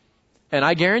 And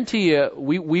I guarantee you,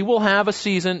 we will have a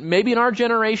season, maybe in our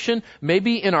generation,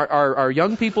 maybe in our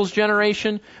young people's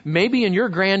generation, maybe in your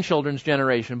grandchildren's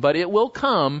generation, but it will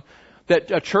come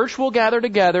that a church will gather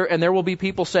together and there will be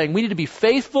people saying, we need to be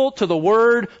faithful to the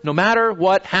Word no matter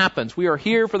what happens. We are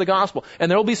here for the gospel.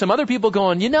 And there will be some other people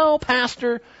going,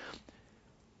 Pastor,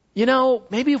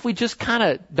 maybe if we just kind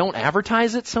of don't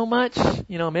advertise it so much,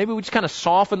 maybe we just kind of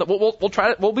soften the, we'll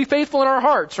try we'll be faithful in our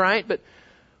hearts, right? But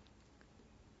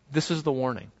this is the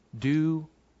warning. Do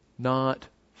not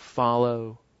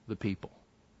follow the people.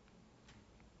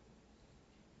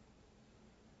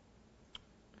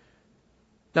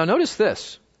 Now notice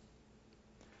this.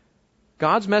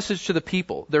 God's message to the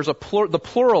people. There's the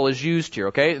plural is used here,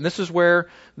 okay? And this is where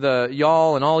the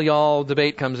y'all and all y'all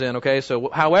debate comes in, okay? So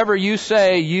however you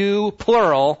say you,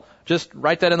 plural, just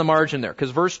write that in the margin there.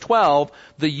 Because verse 12,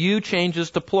 the you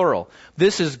changes to plural.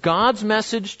 This is God's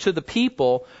message to the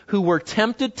people who were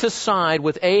tempted to side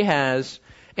with Ahaz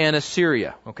and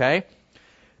Assyria, okay?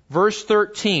 Verse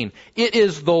 13, it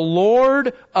is the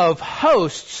Lord of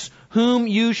hosts whom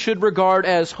you should regard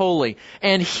as holy.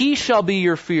 And He shall be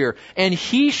your fear, and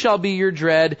He shall be your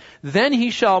dread. Then He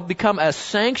shall become a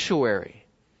sanctuary.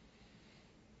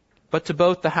 But to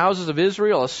both the houses of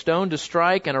Israel, a stone to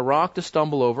strike and a rock to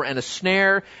stumble over, and a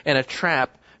snare and a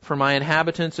trap for my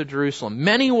inhabitants of Jerusalem.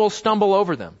 Many will stumble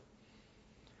over them.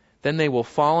 Then they will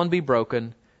fall and be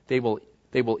broken. They will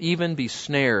even be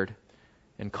snared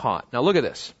and caught. Now look at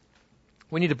this.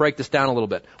 We need to break this down a little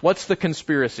bit. What's the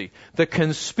conspiracy? The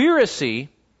conspiracy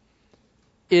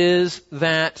is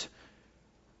that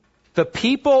the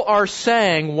people are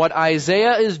saying what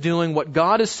Isaiah is doing, what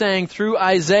God is saying through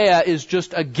Isaiah is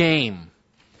just a game.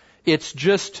 It's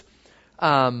just,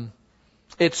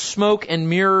 it's smoke and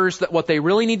mirrors, that what they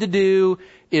really need to do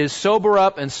is sober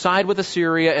up and side with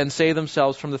Assyria and save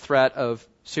themselves from the threat of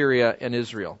Syria and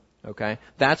Israel. Okay?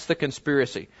 That's the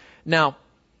conspiracy. Now,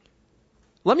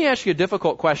 let me ask you a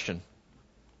difficult question.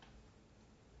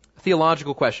 A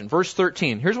theological question. Verse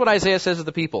 13. Here's what Isaiah says to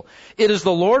the people. It is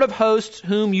the Lord of hosts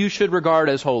whom you should regard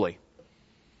as holy.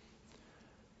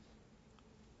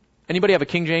 Anybody have a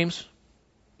King James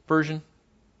version?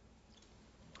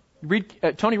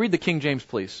 Tony, read the King James,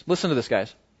 please. Listen to this,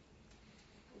 guys.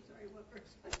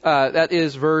 That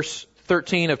is verse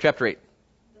 13 of chapter 8.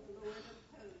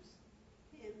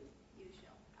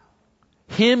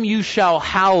 Him you shall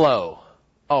hallow.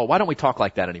 Oh, why don't we talk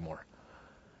like that anymore?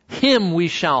 Him we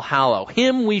shall hallow.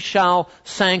 Him we shall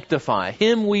sanctify.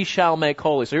 Him we shall make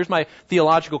holy. So here's my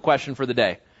theological question for the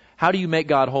day. How do you make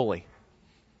God holy?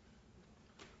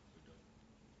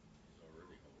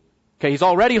 Okay, He's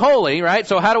already holy, right?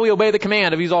 So how do we obey the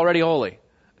command if He's already holy?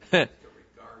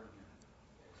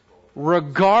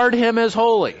 Regard Him as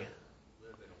holy.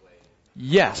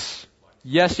 Yes.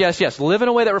 Yes, yes, yes. Live in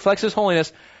a way that reflects His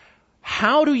holiness.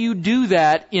 How do you do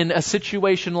that in a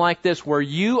situation like this where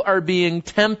you are being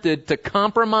tempted to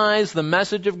compromise the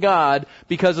message of God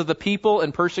because of the people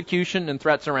and persecution and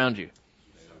threats around you?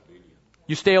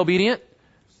 You stay obedient?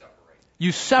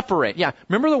 You separate. Yeah.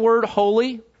 Remember the word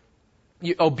holy?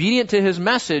 You're obedient to His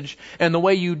message, and the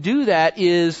way you do that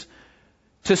is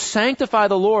to sanctify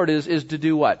the Lord is to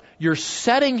do what? You're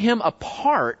setting Him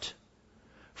apart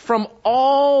from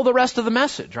all the rest of the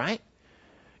message, right?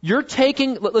 You're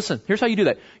taking, listen, here's how you do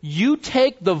that. You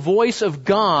take the voice of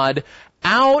God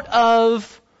out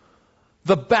of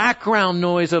the background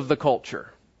noise of the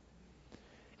culture.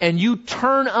 And you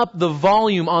turn up the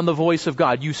volume on the voice of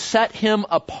God. You set Him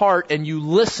apart and you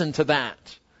listen to that.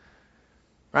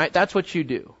 Right? That's what you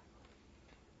do.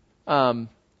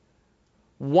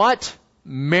 What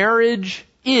marriage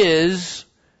is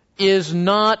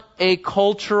not a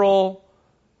cultural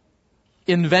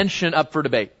invention up for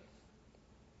debate.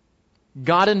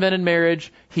 God invented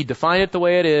marriage. He defined it the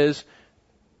way it is.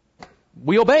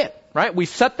 We obey it, right? We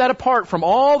set that apart from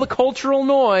all the cultural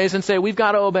noise and say we've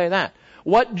got to obey that.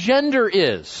 What gender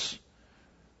is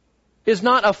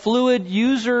not a fluid,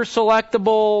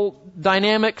 user-selectable,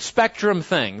 dynamic spectrum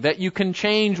thing that you can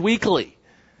change weekly.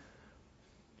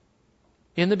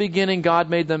 In the beginning, God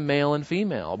made them male and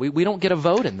female. We don't get a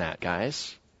vote in that,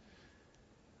 guys.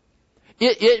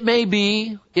 It may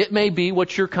be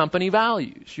what your company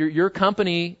values. Your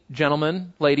company,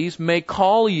 gentlemen, ladies, may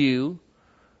call you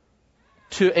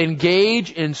to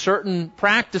engage in certain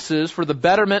practices for the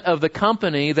betterment of the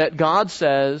company that God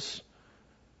says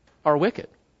are wicked.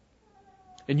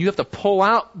 And you have to pull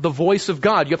out the voice of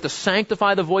God. You have to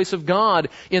sanctify the voice of God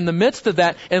in the midst of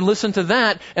that and listen to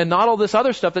that and not all this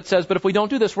other stuff that says, but if we don't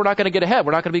do this, we're not going to get ahead.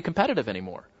 We're not going to be competitive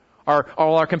anymore.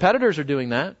 All our competitors are doing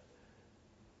that.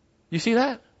 You see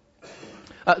that?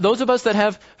 Those of us that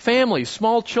have families,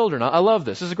 small children, I love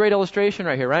this. This is a great illustration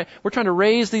right here, right? We're trying to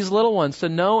raise these little ones to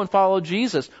know and follow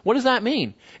Jesus. What does that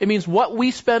mean? It means what we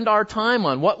spend our time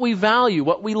on, what we value,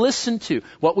 what we listen to,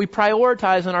 what we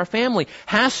prioritize in our family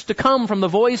has to come from the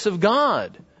voice of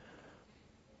God.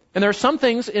 And there are some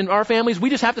things in our families we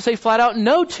just have to say flat out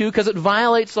no to because it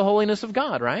violates the holiness of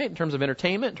God, right? In terms of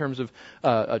entertainment, in terms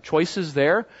of choices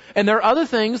there. And there are other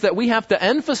things that we have to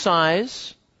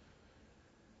emphasize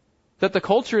that the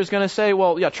culture is going to say,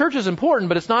 well, yeah, church is important,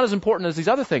 but it's not as important as these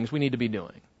other things we need to be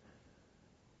doing.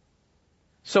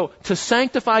 So to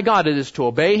sanctify God, it is to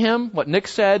obey Him, what Nick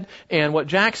said and what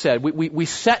Jack said. We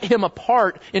set Him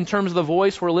apart in terms of the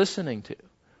voice we're listening to.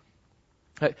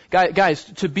 Guys,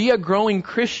 to be a growing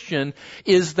Christian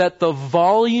is that the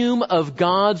volume of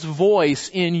God's voice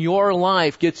in your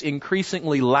life gets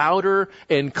increasingly louder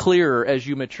and clearer as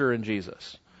you mature in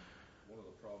Jesus. One of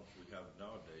the problems we have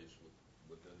nowadays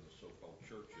within the so-called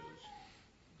church is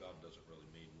God doesn't really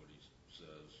mean what He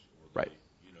says, or right.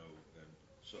 And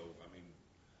so I mean,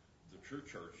 the true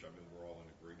church. I mean, we're all in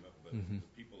agreement, but the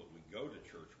people that we go to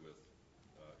church with,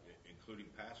 including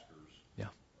pastors,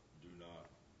 do not.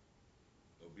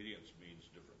 Obedience means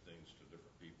different things to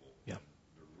different people. Yeah.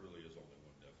 There really is only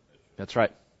one definition. That's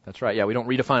right. That's right. Yeah, we don't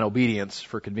redefine obedience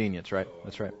for convenience, right? So,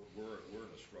 that's right. We're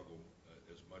in a struggle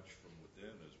as much from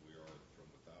within as we are from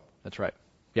without. That's right.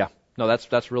 Yeah. No,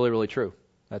 that's really, really true.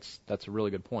 That's a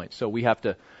really good point. So we have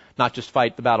to not just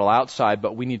fight the battle outside,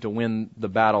 but we need to win the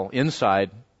battle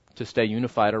inside to stay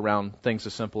unified around things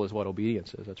as simple as what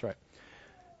obedience is. That's right.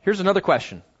 Here's another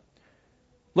question.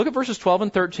 Look at verses 12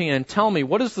 and 13 and tell me,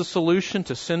 what is the solution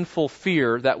to sinful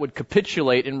fear that would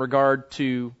capitulate in regard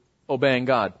to obeying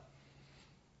God?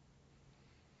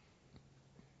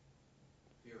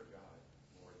 Fear God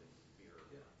more than fear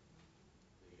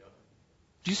the other.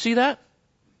 Do you see that?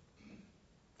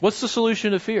 What's the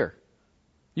solution to fear?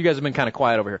 You guys have been kind of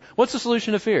quiet over here. What's the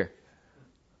solution to fear?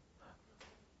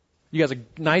 You guys a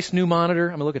nice new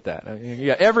monitor? I mean, look at that. You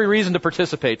got every reason to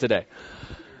participate today.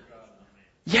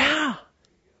 Yeah.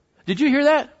 Did you hear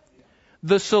that?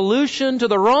 The solution to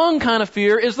the wrong kind of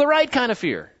fear is the right kind of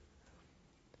fear.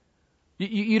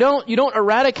 You don't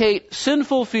eradicate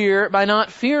sinful fear by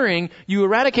not fearing. You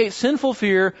eradicate sinful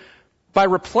fear by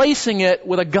replacing it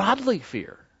with a godly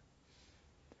fear.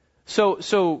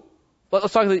 So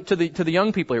let's talk to the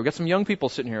young people here. We've got some young people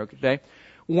sitting here, okay?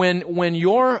 When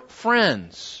your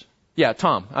friends, yeah,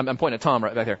 Tom, I'm pointing at Tom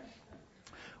right back there.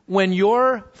 When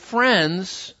your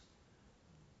friends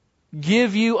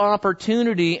give you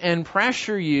opportunity and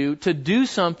pressure you to do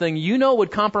something you know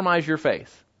would compromise your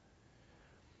faith,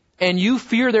 and you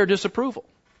fear their disapproval,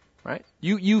 right?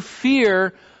 You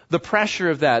fear the pressure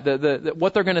of that, the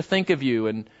what they're going to think of you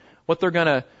and what they're going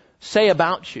to say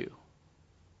about you.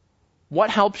 What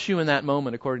helps you in that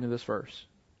moment, according to this verse?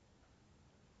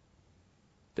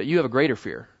 That you have a greater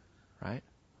fear, right?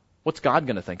 What's God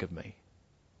going to think of me?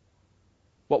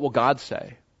 What will God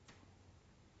say?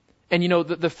 And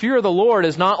the fear of the Lord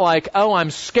is not like, oh,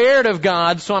 I'm scared of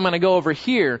God, so I'm going to go over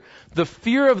here. The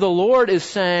fear of the Lord is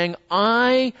saying,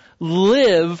 I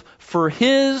live for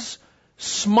His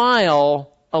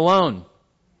smile alone.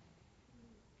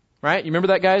 Right? You remember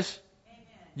that, guys? Amen.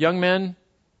 Young men,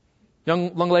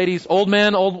 young ladies, old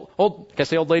men, old, can I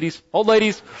say old ladies? Old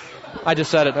ladies. I just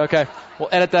said it. Okay. We'll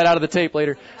edit that out of the tape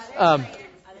later.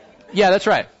 Yeah, that's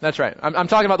right. That's right. I'm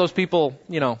talking about those people,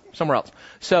 somewhere else.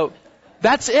 So,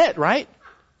 that's it, right?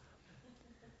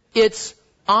 It's,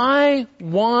 I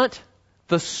want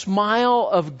the smile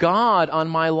of God on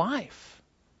my life.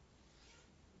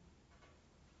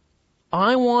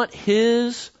 I want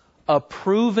His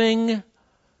approving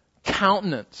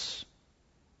countenance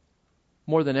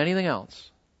more than anything else.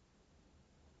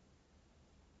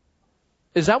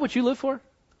 Is that what you live for?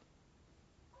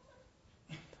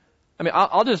 I mean,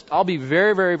 I'll be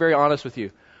very, very, very honest with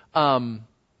you.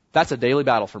 That's a daily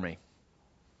battle for me.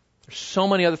 There's so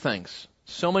many other things,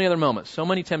 so many other moments, so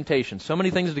many temptations, so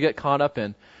many things to get caught up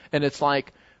in. And it's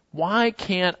like, why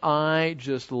can't I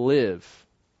just live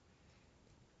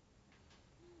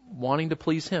wanting to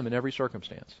please Him in every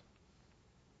circumstance?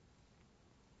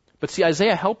 But see,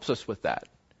 Isaiah helps us with that.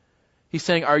 He's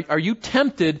saying, are you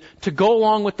tempted to go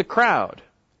along with the crowd?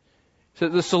 So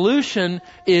the solution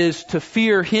is to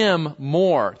fear Him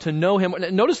more, to know Him.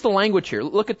 Notice the language here.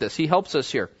 Look at this. He helps us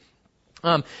here.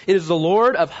 It is the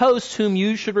Lord of hosts whom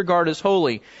you should regard as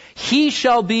holy. He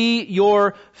shall be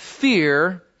your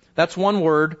fear. That's one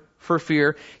word for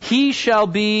fear. He shall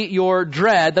be your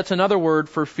dread. That's another word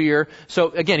for fear. So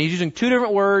again, he's using two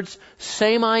different words,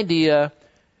 same idea.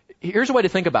 Here's a way to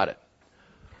think about it.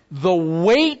 The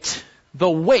weight,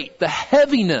 the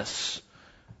heaviness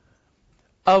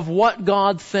of what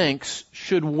God thinks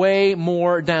should weigh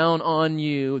more down on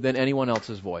you than anyone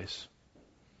else's voice.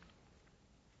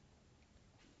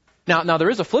 Now there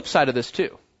is a flip side of this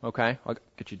too. Okay, I'll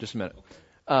get you just a minute.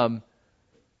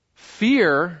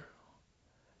 Fear,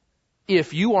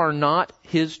 if you are not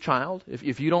His child,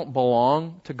 if you don't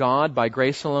belong to God by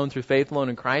grace alone, through faith alone,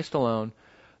 in Christ alone,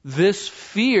 this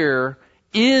fear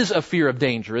is a fear of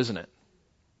danger, isn't it?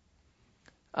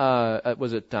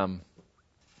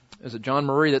 Is it John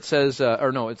Murray that says,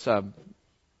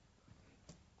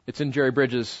 it's in Jerry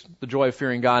Bridges' The Joy of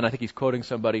Fearing God, and I think he's quoting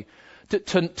somebody.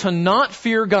 To not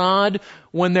fear God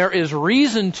when there is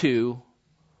reason to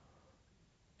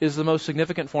is the most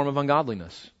significant form of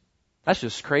ungodliness. That's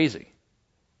just crazy.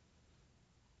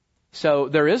 So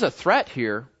there is a threat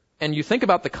here, and you think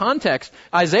about the context.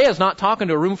 Isaiah's not talking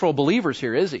to a room full of believers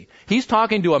here, is he? He's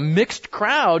talking to a mixed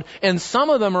crowd, and some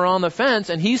of them are on the fence,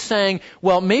 and he's saying,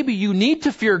 well, maybe you need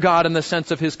to fear God in the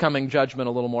sense of His coming judgment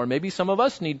a little more. Maybe some of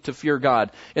us need to fear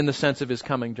God in the sense of His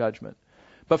coming judgment.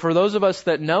 But for those of us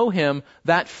that know Him,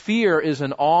 that fear is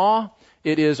an awe,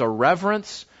 it is a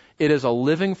reverence, it is a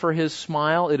living for His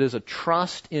smile, it is a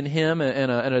trust in Him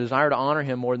and a desire to honor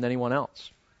Him more than anyone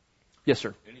else. Yes,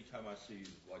 sir. Anytime I see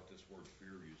like this word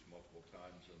fear used multiple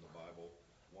times in the Bible,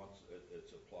 once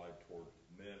it's applied toward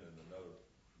men, and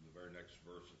the very next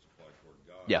verse it's applied toward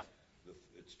God. Yeah.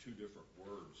 It's two different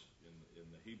words in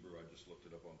the Hebrew. I just looked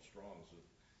it up on Strong's,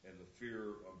 and the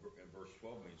fear in verse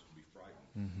 12 means to be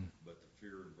frightened. Mm-hmm. But the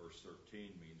fear in verse 13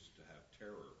 means to have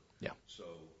terror. Yeah. So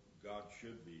God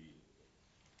should be,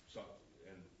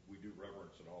 and we do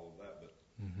reverence and all of that, but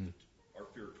our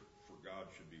fear for God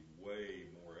should be way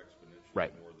more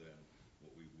exponentially more than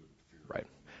what we would fear. Right.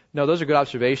 No, those are good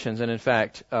observations. And in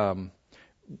fact,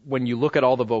 when you look at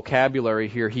all the vocabulary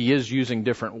here, he is using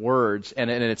different words,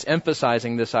 and it's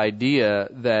emphasizing this idea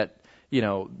that,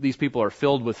 these people are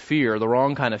filled with fear, the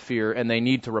wrong kind of fear, and they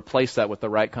need to replace that with the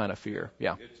right kind of fear.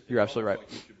 Yeah, you're absolutely right.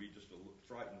 Like it should be just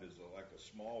frightened is like a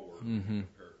small word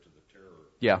compared to the terror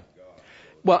of God.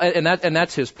 Well, and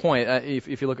that's his point.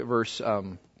 If you look at verse,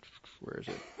 where is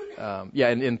it?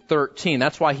 in 13.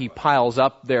 That's why he piles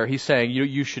up there. He's saying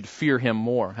you should fear him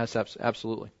more. That's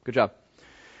absolutely. Good job.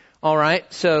 All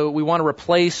right, so we want to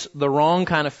replace the wrong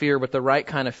kind of fear with the right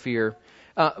kind of fear.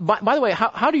 By the way,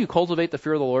 how do you cultivate the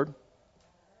fear of the Lord?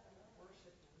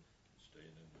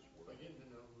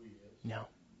 No.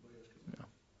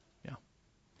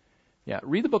 Yeah,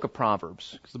 read the book of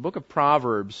Proverbs, because the book of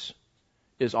Proverbs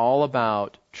is all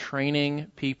about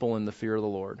training people in the fear of the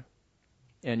Lord.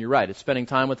 And you're right, it's spending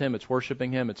time with Him, it's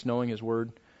worshiping Him, it's knowing His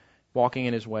Word, walking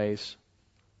in His ways.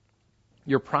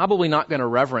 You're probably not going to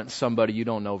reverence somebody you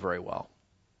don't know very well.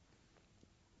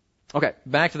 Okay,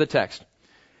 back to the text.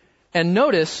 And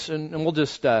notice, and we'll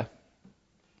just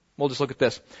look at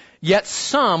this. Yet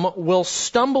some will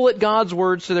stumble at God's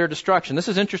words to their destruction. This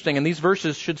is interesting, and these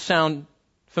verses should sound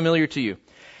familiar to you.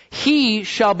 He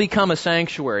shall become a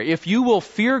sanctuary. If you will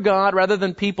fear God rather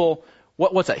than people,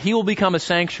 what's that? He will become a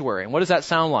sanctuary. And what does that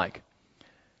sound like?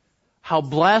 How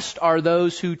blessed are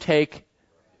those who take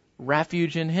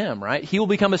refuge in Him, right? He will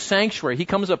become a sanctuary. He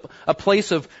becomes a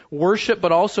place of worship,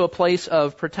 but also a place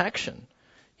of protection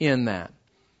in that.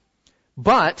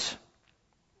 But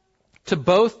to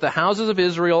both the houses of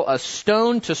Israel, a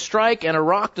stone to strike and a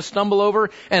rock to stumble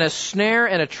over, and a snare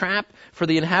and a trap for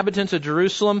the inhabitants of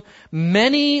Jerusalem,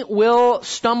 many will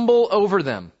stumble over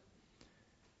them.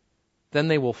 Then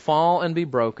they will fall and be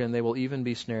broken. They will even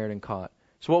be snared and caught.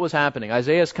 So what was happening?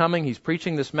 Isaiah's coming. He's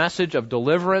preaching this message of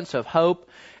deliverance, of hope,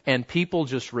 and people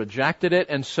just rejected it.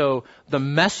 And so the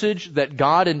message that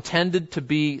God intended to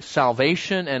be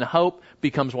salvation and hope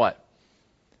becomes what?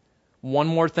 One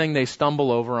more thing they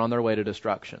stumble over on their way to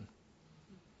destruction.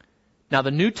 Now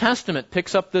the New Testament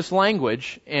picks up this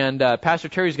language, and Pastor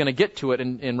Terry's going to get to it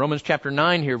in Romans chapter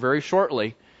 9 here very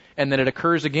shortly, and then it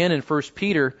occurs again in 1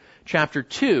 Peter chapter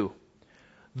 2.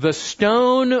 The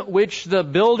stone which the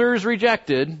builders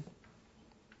rejected,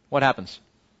 what happens?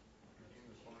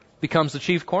 Becomes the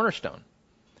chief cornerstone.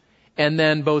 And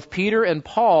then both Peter and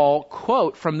Paul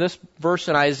quote from this verse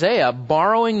in Isaiah,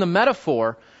 borrowing the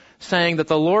metaphor, saying that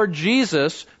the Lord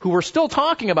Jesus, who we're still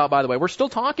talking about, by the way, we're still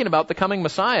talking about the coming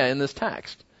Messiah in this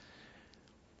text.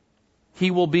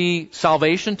 He will be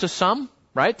salvation to some,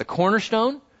 right? The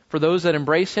cornerstone for those that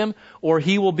embrace Him, or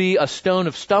He will be a stone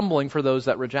of stumbling for those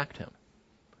that reject Him.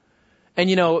 And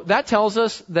that tells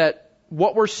us that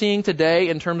what we're seeing today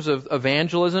in terms of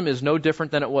evangelism is no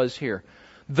different than it was here.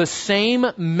 The same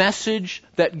message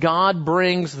that God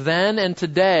brings then and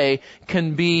today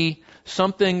can be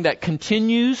something that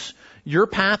continues your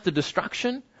path to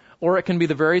destruction, or it can be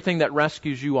the very thing that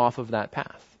rescues you off of that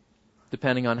path,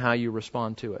 depending on how you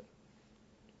respond to it.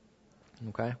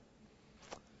 Okay?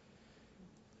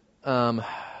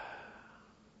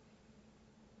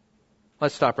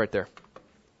 Let's stop right there.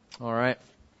 All right?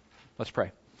 Let's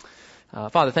pray.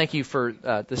 Father, thank you for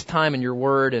this time in your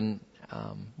word, and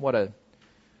what an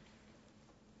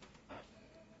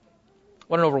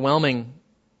overwhelming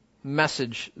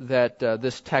message that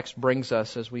this text brings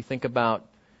us as we think about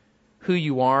who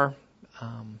you are,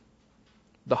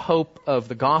 the hope of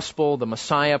the gospel, the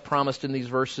Messiah promised in these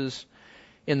verses,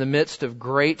 in the midst of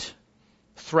great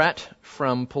threat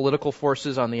from political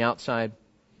forces on the outside.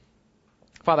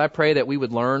 Father, I pray that we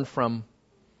would learn from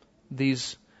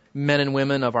these men and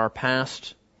women of our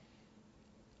past,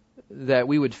 that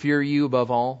we would fear you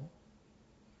above all,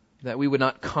 that we would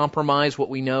not compromise what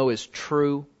we know is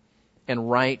true and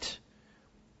right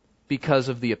because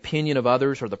of the opinion of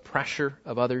others or the pressure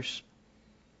of others.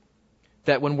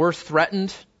 That when we're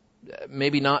threatened,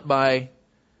 maybe not by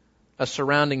a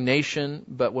surrounding nation,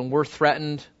 but when we're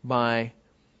threatened by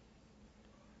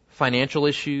financial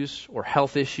issues or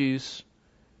health issues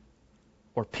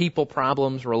or people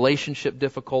problems, relationship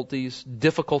difficulties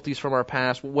from our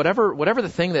past, whatever the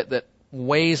thing that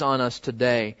weighs on us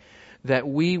today, that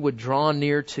we would draw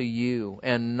near to you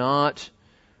and not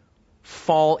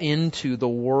fall into the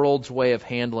world's way of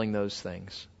handling those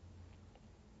things.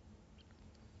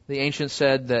 The ancients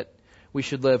said that we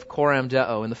should live coram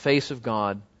deo, in the face of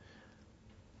God,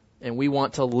 and we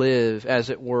want to live, as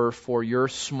it were, for your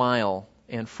smile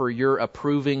and for your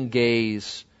approving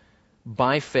gaze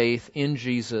by faith in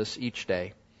Jesus each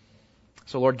day.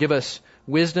 So Lord, give us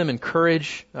wisdom and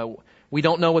courage. We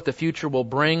don't know what the future will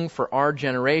bring for our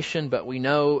generation, but we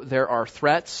know there are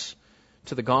threats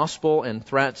to the gospel and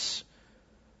threats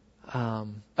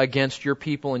against your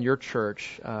people and your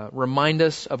church. Remind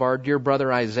us of our dear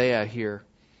brother Isaiah here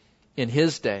in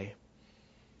his day,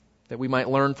 that we might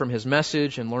learn from his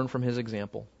message and learn from his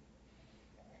example.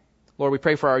 Lord, we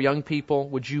pray for our young people.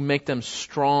 Would you make them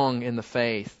strong in the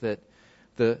faith, that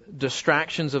the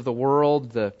distractions of the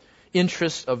world, the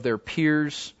interests of their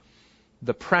peers,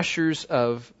 the pressures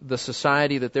of the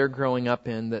society that they're growing up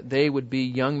in, that they would be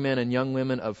young men and young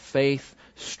women of faith,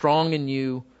 strong in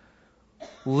you,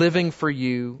 living for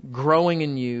you, growing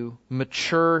in you,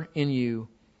 mature in you,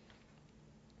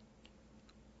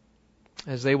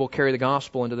 as they will carry the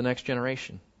gospel into the next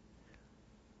generation.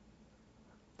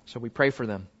 So we pray for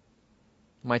them.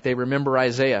 Might they remember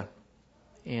Isaiah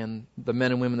and the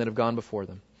men and women that have gone before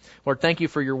them. Lord, thank you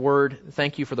for your word.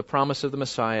 Thank you for the promise of the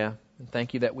Messiah. And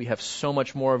thank you that we have so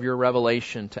much more of your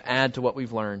revelation to add to what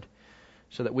we've learned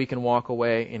so that we can walk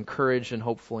away encouraged and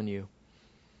hopeful in you.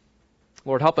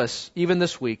 Lord, help us, even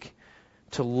this week,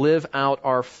 to live out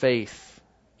our faith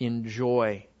in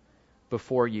joy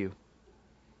before you.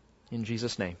 In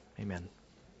Jesus' name, amen.